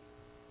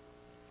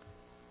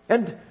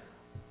 And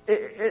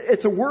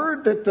it's a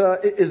word that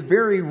is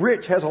very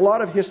rich, has a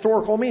lot of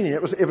historical meaning.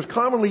 It was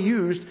commonly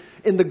used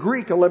in the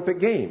Greek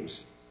Olympic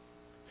Games.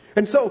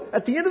 And so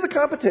at the end of the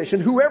competition,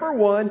 whoever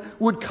won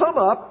would come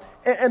up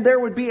and there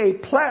would be a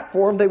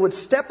platform. They would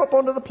step up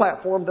onto the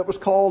platform that was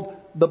called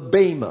the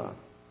bema.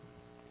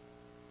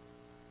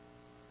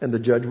 And the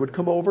judge would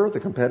come over, the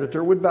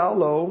competitor would bow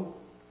low,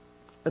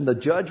 and the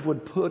judge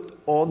would put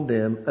on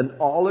them an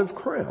olive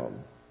crown.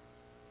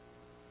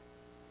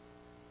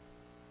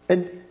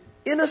 And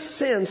in a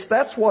sense,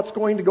 that's what's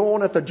going to go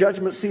on at the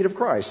judgment seat of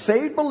Christ.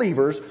 Saved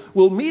believers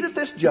will meet at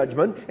this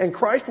judgment, and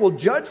Christ will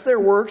judge their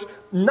works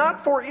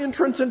not for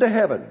entrance into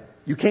heaven.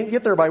 You can't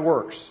get there by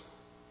works.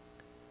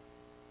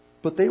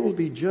 But they will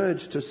be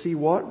judged to see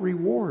what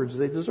rewards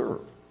they deserve.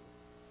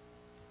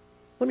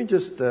 Let me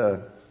just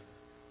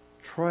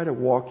try to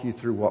walk you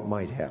through what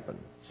might happen.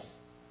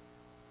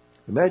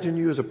 Imagine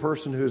you as a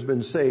person who has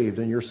been saved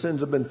and your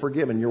sins have been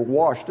forgiven. You're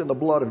washed in the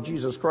blood of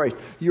Jesus Christ.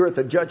 You're at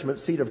the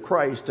judgment seat of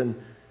Christ,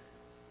 and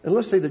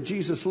let's say that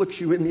Jesus looks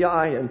you in the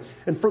eye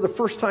and for the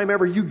first time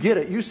ever you get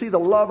it. You see the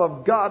love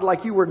of God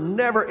like you were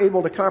never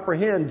able to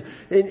comprehend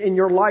in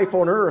your life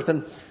on earth.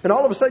 And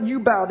all of a sudden you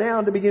bow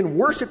down to begin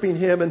worshiping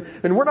Him.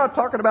 And we're not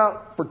talking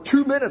about for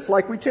 2 minutes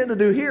like we tend to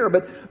do here,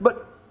 but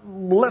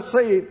let's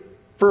say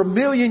for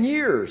 1,000,000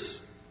 years.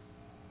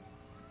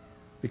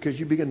 Because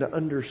you begin to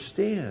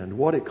understand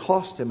what it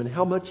cost Him and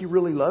how much He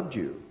really loved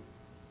you.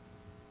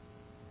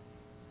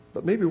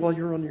 But maybe while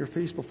you're on your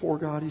face before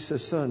God, He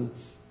says, son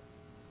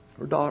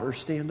or daughter,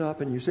 stand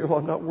up. And you say,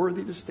 I'm not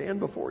worthy to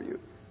stand before you.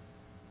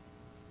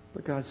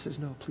 But God says,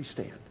 no, please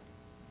stand.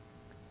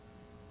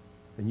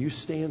 And you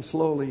stand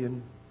slowly,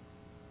 and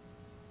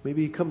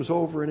maybe He comes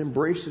over and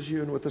embraces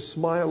you, and with a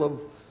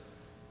smile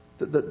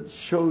that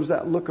shows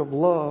that look of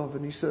love,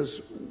 and He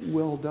says,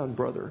 well done,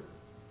 brother.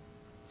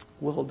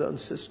 Well done,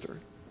 sister.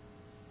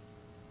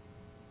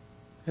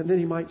 And then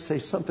He might say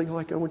something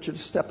like, I want you to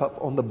step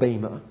up on the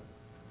bema.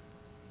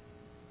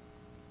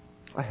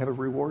 I have a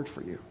reward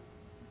for you.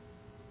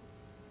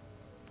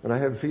 And I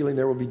have a feeling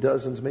there will be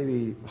dozens,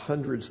 maybe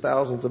hundreds,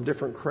 thousands of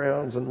different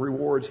crowns and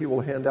rewards He will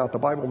hand out. The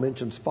Bible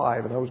mentions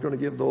 5, and I was going to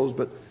give those,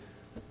 but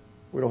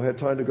we don't have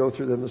time to go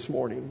through them this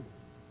morning.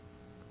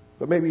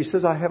 But maybe He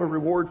says, I have a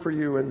reward for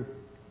you, and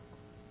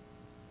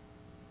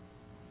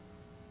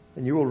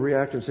you will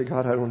react and say,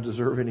 God, I don't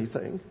deserve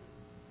anything.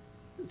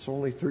 It's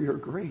only through your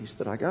grace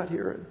that I got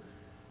here.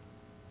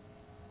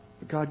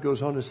 But God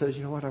goes on and says,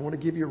 you know what, I want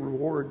to give you a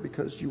reward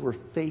because you were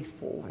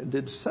faithful and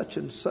did such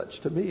and such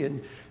to me.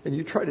 And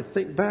you try to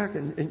think back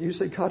and you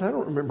say, God, I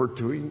don't remember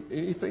doing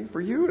anything for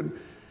you.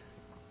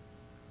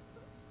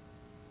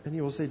 And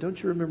He will say,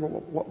 don't you remember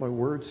what my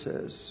word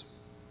says?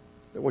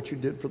 That what you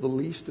did for the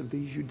least of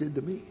these, you did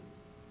to me.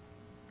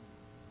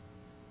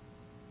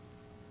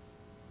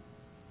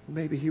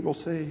 Maybe He will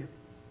say, do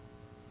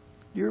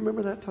you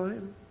remember that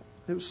time?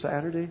 It was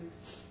Saturday.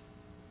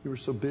 You were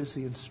so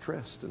busy and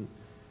stressed and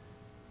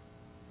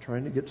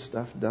trying to get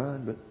stuff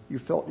done, but you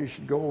felt you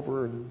should go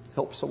over and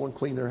help someone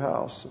clean their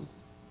house.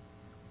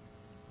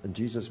 And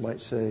Jesus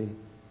might say,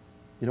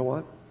 you know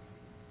what?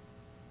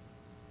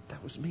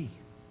 That was me.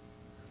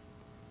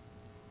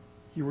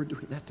 You were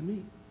doing that to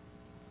me.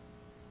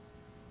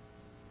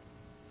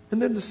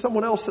 And then to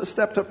someone else that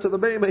stepped up to the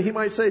bema, He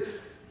might say,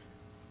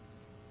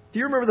 do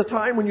you remember the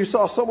time when you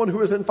saw someone who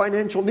was in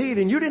financial need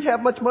and you didn't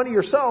have much money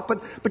yourself,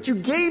 but you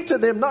gave to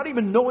them not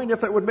even knowing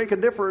if it would make a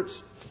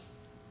difference?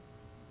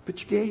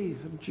 But you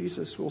gave, and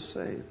Jesus will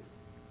say,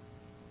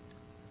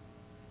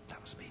 that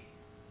was me.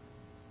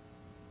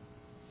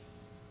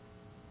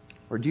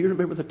 Or do you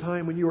remember the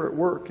time when you were at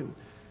work and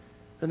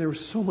there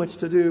was so much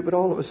to do, but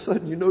all of a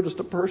sudden you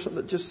noticed a person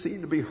that just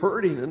seemed to be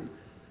hurting, and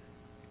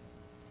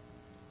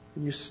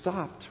you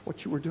stopped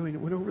what you were doing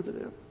and went over to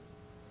them.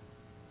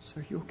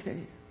 So, are you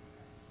okay?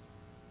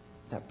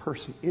 That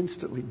person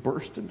instantly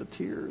burst into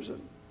tears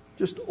and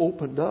just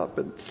opened up,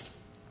 and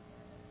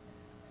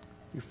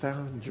you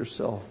found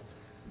yourself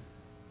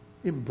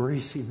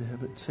embracing them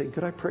and saying,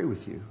 could I pray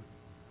with you?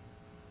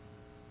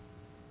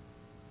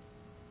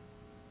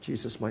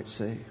 Jesus might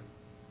say,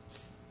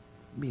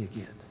 me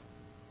again.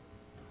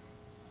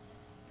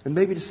 And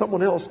maybe to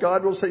someone else,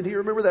 God will say, do you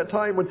remember that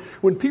time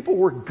when people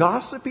were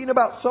gossiping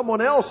about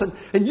someone else and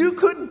you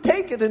couldn't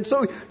take it, and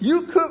so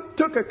you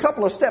took a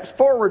couple of steps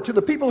forward to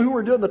the people who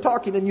were doing the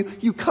talking,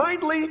 and you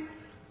kindly,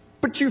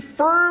 but you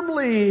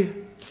firmly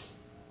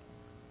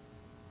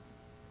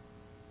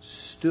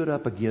stood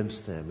up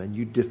against them and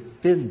you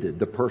defended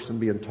the person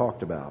being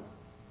talked about,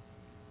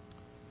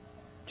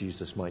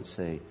 Jesus might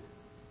say,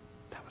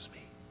 that was me.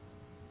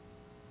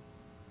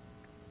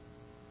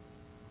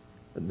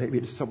 And maybe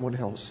to someone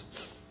else,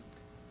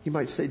 he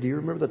might say, do you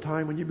remember the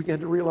time when you began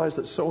to realize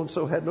that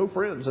so-and-so had no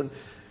friends? And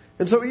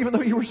so even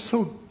though you were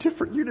so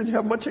different, you didn't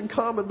have much in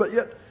common, but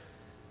yet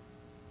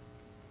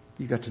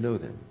you got to know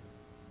them.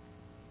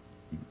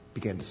 You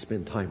began to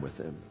spend time with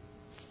them.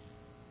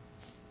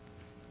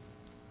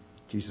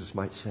 Jesus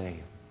might say,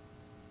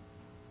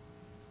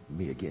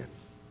 me again.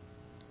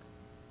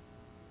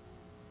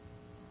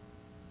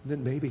 And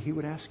then maybe he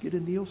would ask you to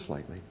kneel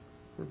slightly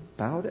or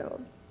bow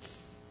down.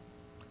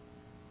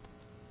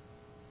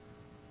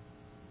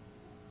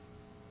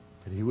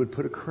 And he would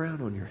put a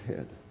crown on your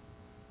head.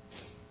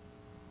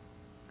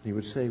 And he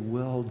would say,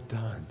 well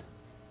done,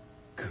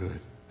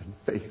 good and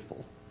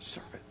faithful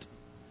servant.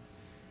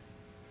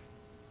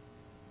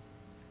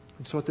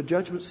 And so at the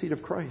judgment seat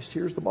of Christ,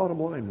 here's the bottom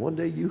line. One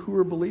day you who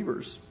are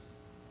believers,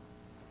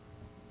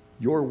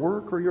 your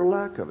work or your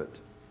lack of it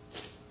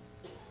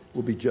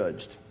will be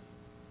judged.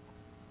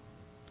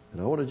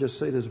 And I want to just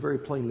say this very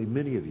plainly.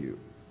 Many of you,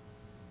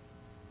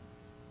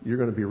 you're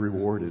going to be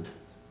rewarded.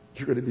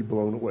 You're going to be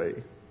blown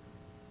away.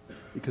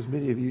 Because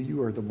many of you,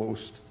 you are the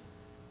most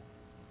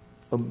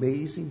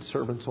amazing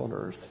servants on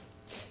earth.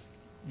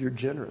 You're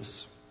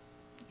generous.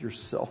 You're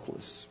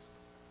selfless.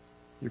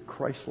 You're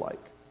Christ-like.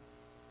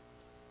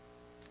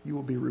 You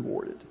will be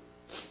rewarded.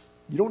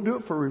 You don't do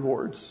it for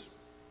rewards,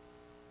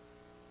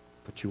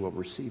 but you will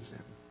receive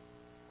them.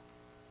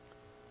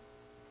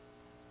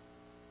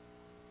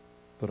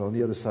 But on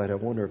the other side, I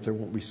wonder if there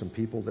won't be some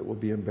people that will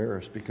be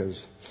embarrassed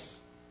because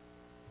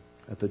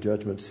at the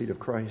judgment seat of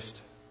Christ,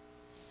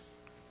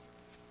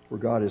 where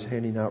God is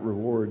handing out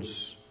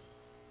rewards,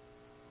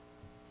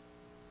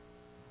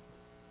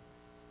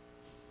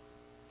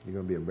 you're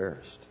going to be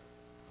embarrassed.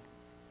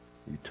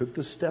 You took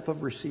the step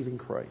of receiving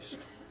Christ,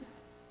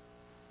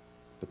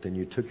 but then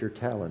you took your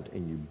talent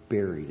and you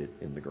buried it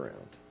in the ground.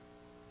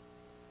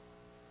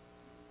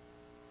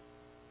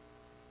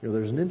 You know,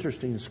 there's an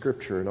interesting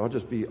scripture, and I'll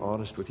just be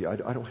honest with you. I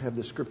don't have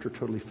this scripture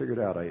totally figured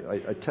out. I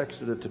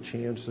texted it to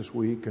Chance this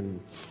week, and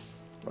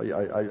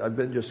I've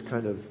been just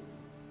kind of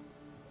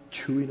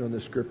chewing on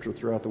this scripture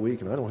throughout the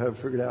week, and I don't have it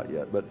figured out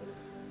yet. But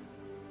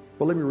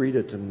let me read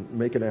it and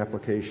make an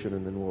application,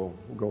 and then we'll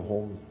go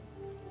home.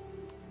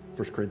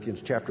 1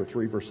 Corinthians chapter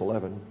 3, verse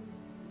 11.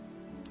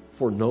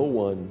 For no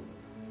one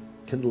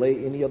can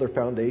lay any other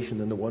foundation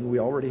than the one we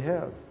already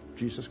have,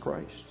 Jesus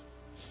Christ.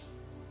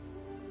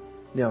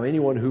 Now,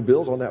 anyone who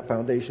builds on that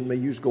foundation may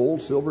use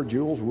gold, silver,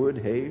 jewels, wood,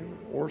 hay,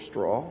 or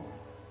straw.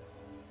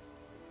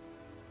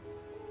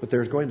 But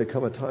there's going to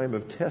come a time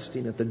of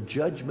testing at the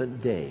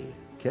judgment day.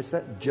 Catch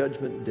that,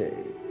 judgment day,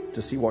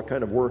 to see what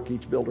kind of work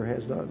each builder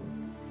has done.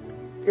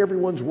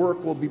 Everyone's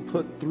work will be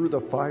put through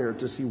the fire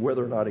to see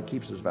whether or not it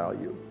keeps its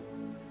value.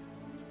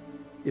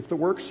 If the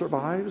work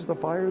survives the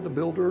fire, the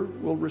builder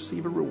will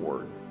receive a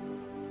reward.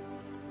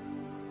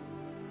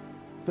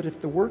 But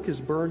if the work is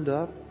burned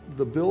up,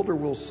 the builder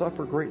will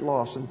suffer great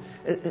loss. And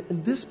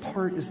this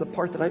part is the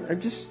part that I'm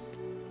just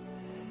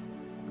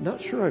not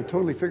sure I've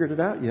totally figured it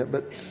out yet,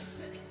 but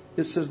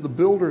it says the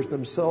builders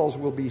themselves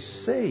will be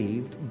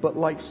saved, but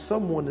like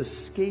someone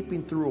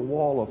escaping through a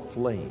wall of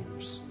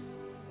flames.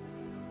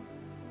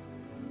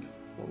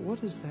 Well,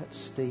 what does that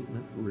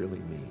statement really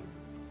mean?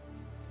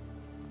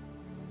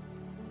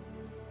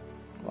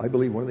 I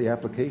believe one of the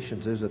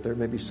applications is that there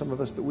may be some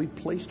of us that we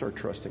placed our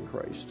trust in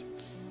Christ,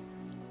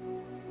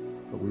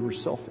 but we were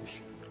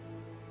selfish.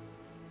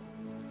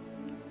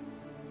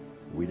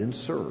 We didn't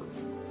serve.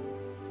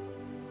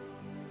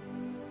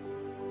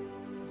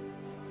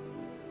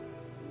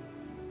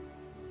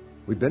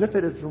 We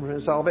benefited from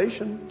His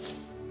salvation,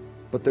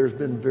 but there's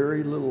been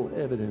very little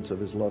evidence of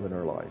His love in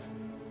our life.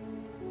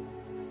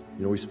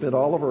 You know, we spent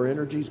all of our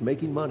energies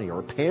making money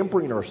or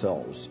pampering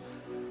ourselves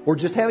or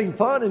just having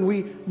fun, and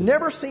we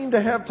never seemed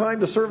to have time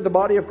to serve the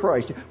body of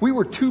Christ. We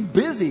were too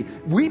busy.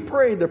 We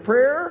prayed the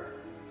prayer.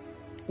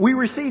 We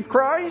received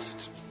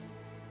Christ.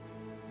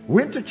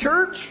 Went to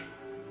church.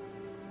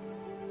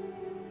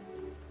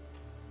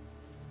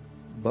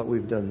 But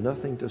we've done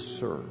nothing to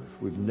serve.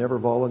 We've never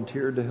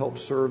volunteered to help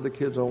serve the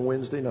kids on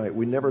Wednesday night.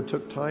 We never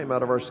took time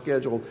out of our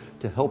schedule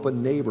to help a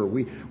neighbor.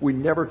 We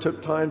never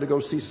took time to go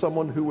see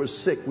someone who was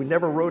sick. We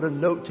never wrote a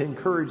note to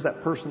encourage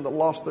that person that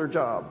lost their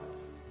job.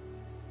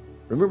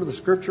 Remember the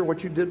scripture,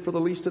 what you did for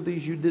the least of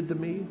these, you did to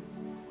me?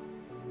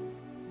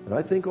 And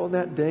I think on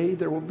that day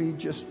there will be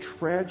just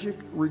tragic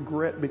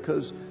regret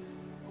because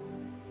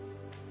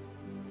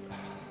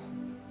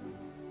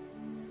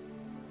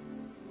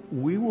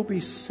we will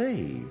be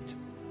saved,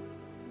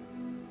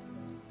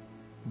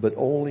 but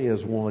only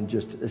as one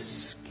just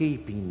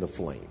escaping the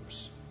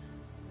flames.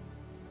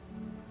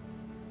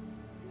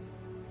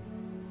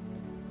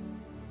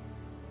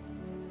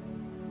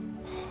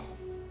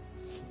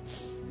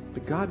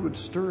 But God would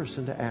stir us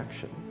into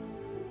action.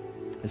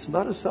 It's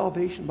not a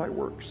salvation by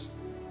works,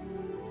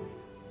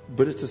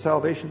 but it's a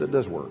salvation that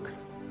does work.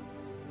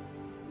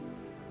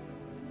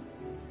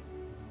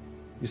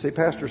 You say,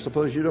 Pastor,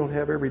 suppose you don't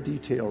have every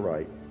detail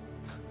right.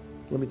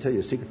 Let me tell you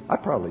a secret. I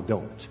probably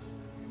don't.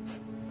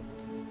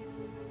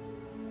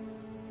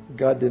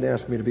 God didn't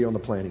ask me to be on the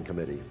planning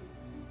committee.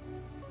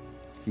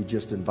 He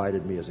just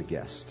invited me as a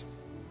guest.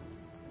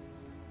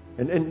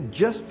 And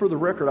just for the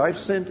record, I've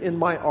sent in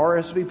my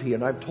RSVP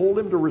and I've told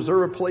him to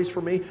reserve a place for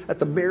me at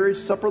the marriage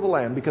supper of the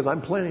Lamb because I'm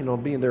planning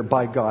on being there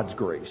by God's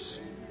grace.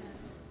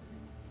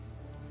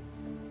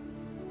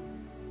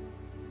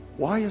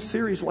 Why a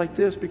series like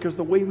this? Because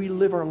the way we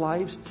live our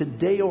lives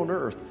today on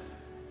earth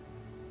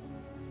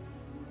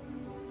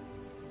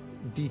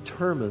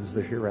determines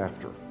the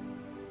hereafter.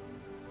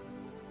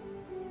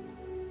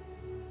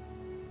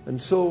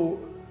 And so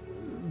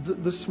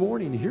this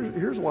morning,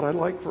 here's what I'd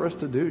like for us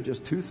to do.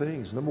 Just two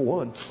things. Number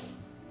one,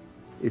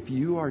 if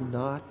you are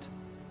not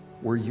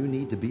where you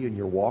need to be in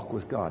your walk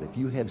with God, if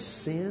you have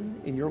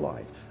sin in your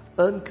life,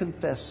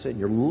 unconfessed sin,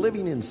 you're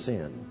living in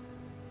sin,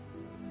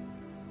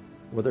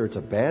 whether it's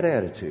a bad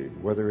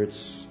attitude, whether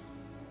it's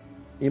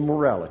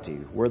immorality,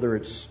 whether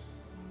it's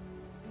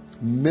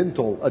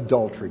mental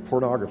adultery,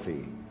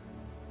 pornography,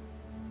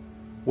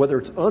 whether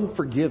it's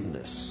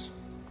unforgiveness,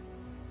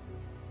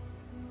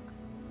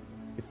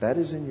 if that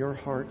is in your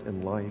heart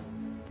and life,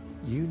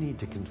 you need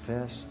to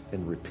confess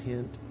and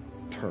repent,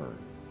 turn.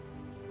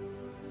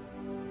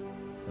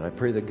 And I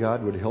pray that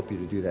God would help you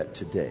to do that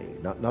today.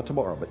 Not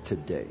tomorrow, but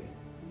today.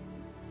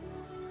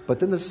 But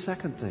then the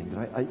second thing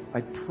that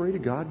I pray to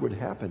God would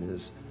happen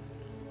is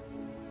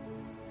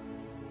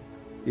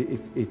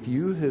if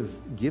you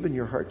have given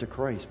your heart to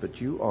Christ, but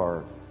you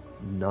are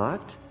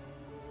not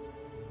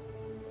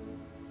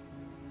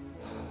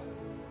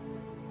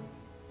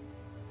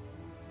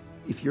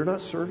if you're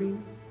not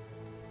serving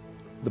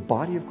the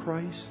body of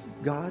Christ,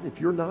 God, if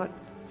you're not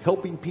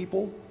helping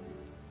people,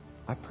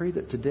 I pray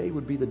that today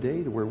would be the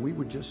day to where we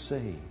would just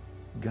say,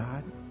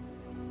 God,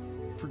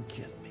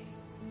 forgive me.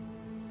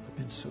 I've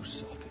been so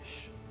selfish.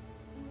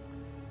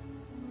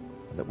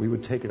 And that we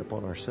would take it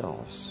upon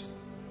ourselves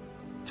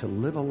to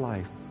live a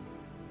life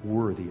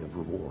worthy of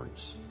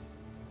rewards.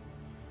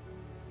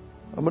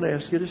 I'm going to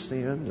ask you to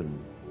stand, and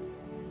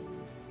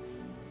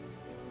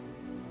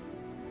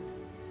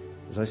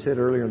as I said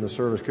earlier in the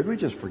service, could we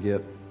just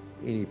forget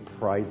any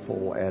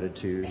prideful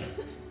attitude?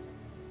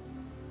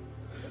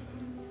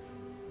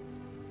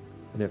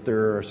 And if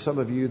there are some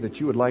of you that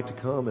you would like to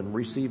come and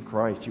receive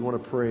Christ, you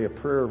want to pray a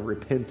prayer of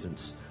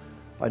repentance,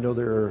 I know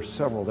there are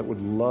several that would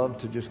love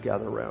to just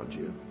gather around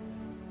you.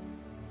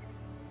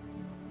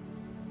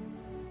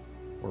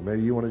 Or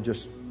maybe you want to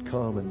just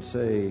come and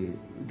say,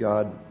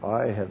 God,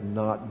 I have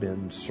not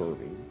been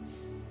serving.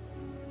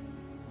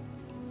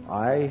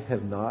 I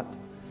have not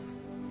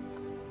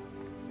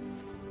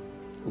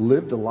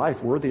lived a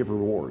life worthy of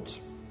rewards.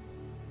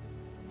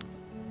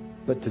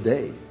 But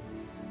today,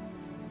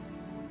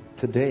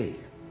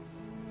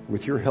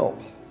 with your help,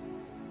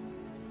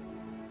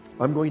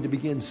 I'm going to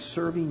begin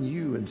serving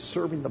you and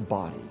serving the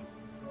body.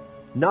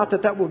 Not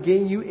that will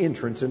gain you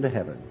entrance into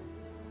heaven,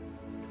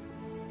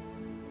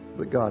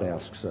 but God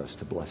asks us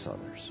to bless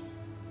others.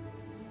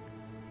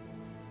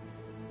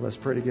 Let's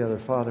pray together.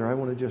 Father, I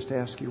want to just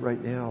ask you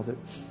right now that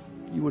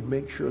you would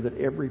make sure that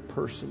every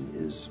person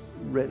is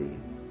ready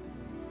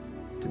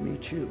to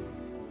meet you.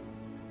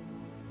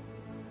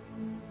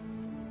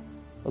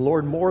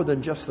 Lord, more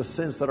than just the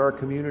sense that our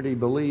community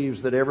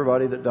believes that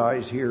everybody that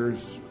dies here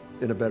is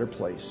in a better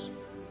place,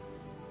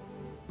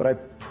 but I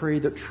pray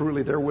that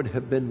truly there would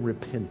have been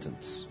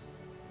repentance.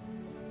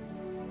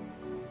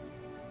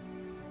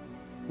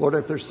 Lord,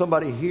 if there's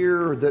somebody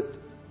here that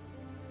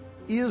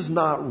is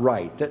not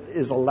right, that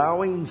is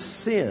allowing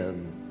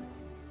sin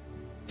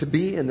to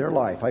be in their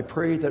life, I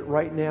pray that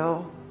right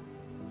now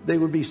they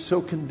would be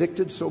so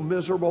convicted, so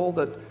miserable,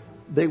 that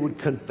they would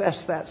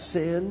confess that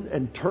sin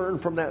and turn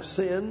from that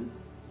sin,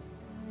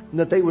 and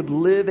that they would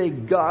live a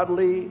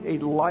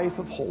life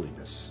of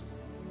holiness.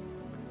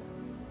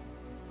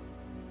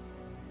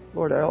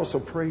 Lord, I also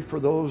pray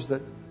for those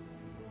that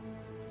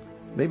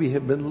maybe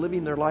have been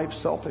living their life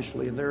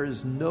selfishly and there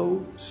is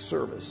no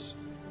service.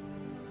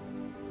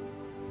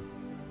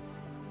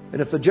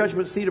 And if the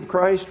judgment seat of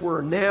Christ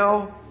were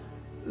now,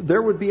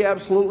 there would be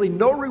absolutely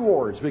no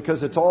rewards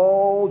because it's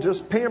all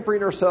just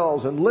pampering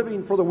ourselves and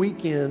living for the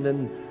weekend.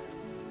 And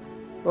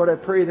Lord, I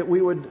pray that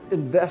we would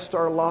invest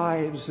our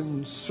lives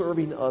in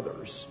serving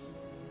others,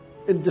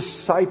 in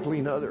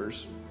discipling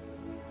others.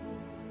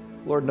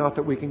 Lord, not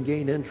that we can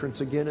gain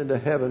entrance again into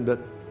heaven, but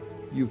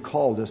you've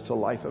called us to a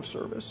life of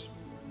service.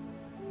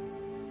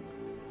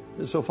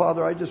 And so,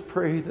 Father, I just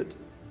pray that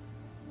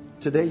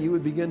today you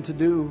would begin to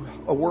do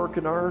a work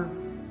in our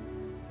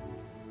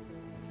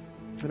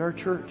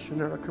church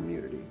and in our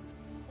community.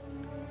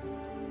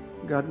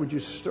 God, would you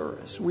stir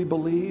us? We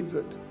believe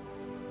that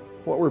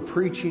what we're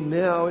preaching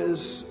now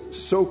is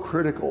so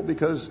critical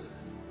because,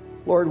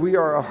 Lord, we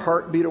are a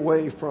heartbeat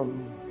away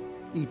from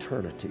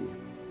eternity.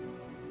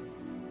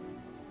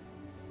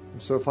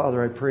 And so,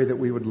 Father, I pray that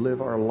we would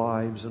live our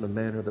lives in a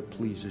manner that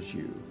pleases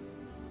you.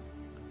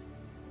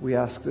 We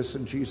ask this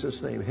in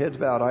Jesus' name. Heads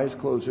bowed, eyes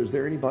closed. Is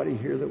there anybody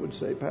here that would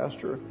say,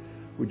 Pastor,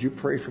 Would you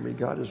pray for me?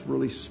 God has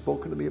really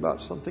spoken to me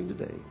about something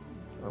today.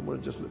 I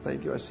want to just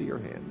thank you. I see your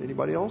hand.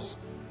 Anybody else?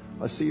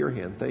 I see your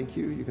hand. Thank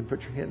you. You can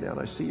put your hand down.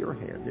 I see your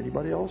hand.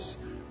 Anybody else?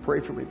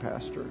 Pray for me,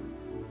 Pastor.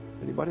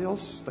 Anybody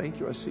else? Thank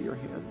you. I see your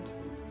hand.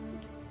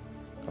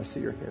 I see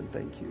your hand.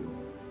 Thank you.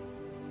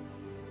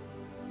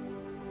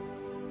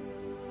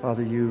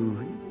 Father,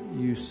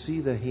 you see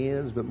the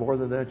hands, but more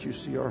than that, you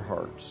see our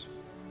hearts.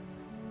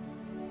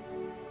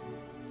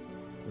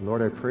 And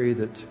Lord, I pray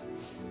that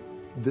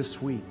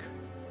this week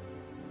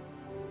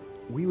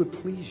we would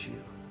please you.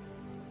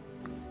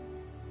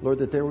 Lord,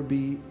 that there would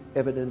be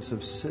evidence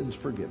of sins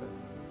forgiven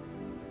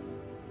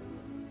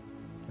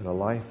and a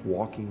life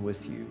walking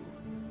with you.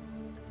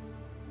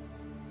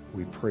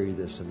 We pray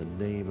this in the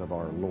name of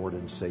our Lord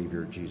and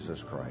Savior,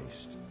 Jesus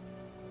Christ.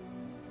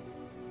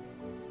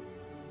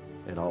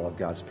 And all of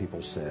God's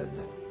people said,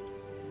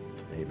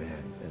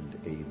 amen and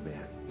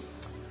amen.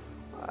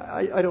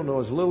 I don't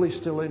know, is Lily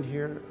still in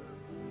here?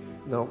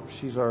 No,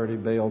 she's already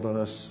bailed on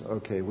us.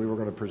 Okay, we were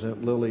going to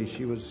present Lily.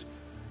 She was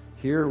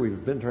here.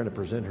 We've been trying to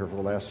present her for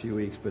the last few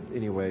weeks, but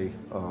anyway,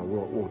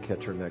 we'll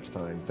catch her next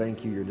time.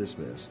 Thank you. You're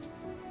dismissed.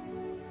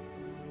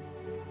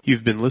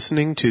 You've been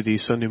listening to the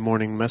Sunday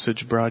morning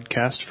message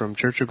broadcast from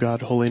Church of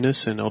God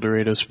Holiness in El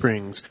Dorado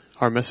Springs.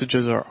 Our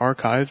messages are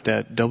archived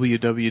at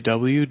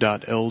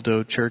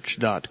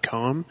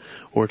www.eldochurch.com,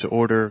 or to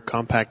order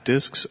compact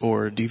discs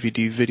or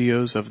DVD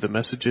videos of the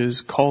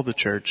messages, call the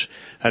church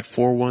at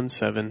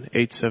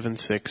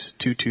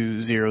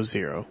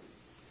 417-876-2200.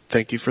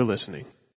 Thank you for listening.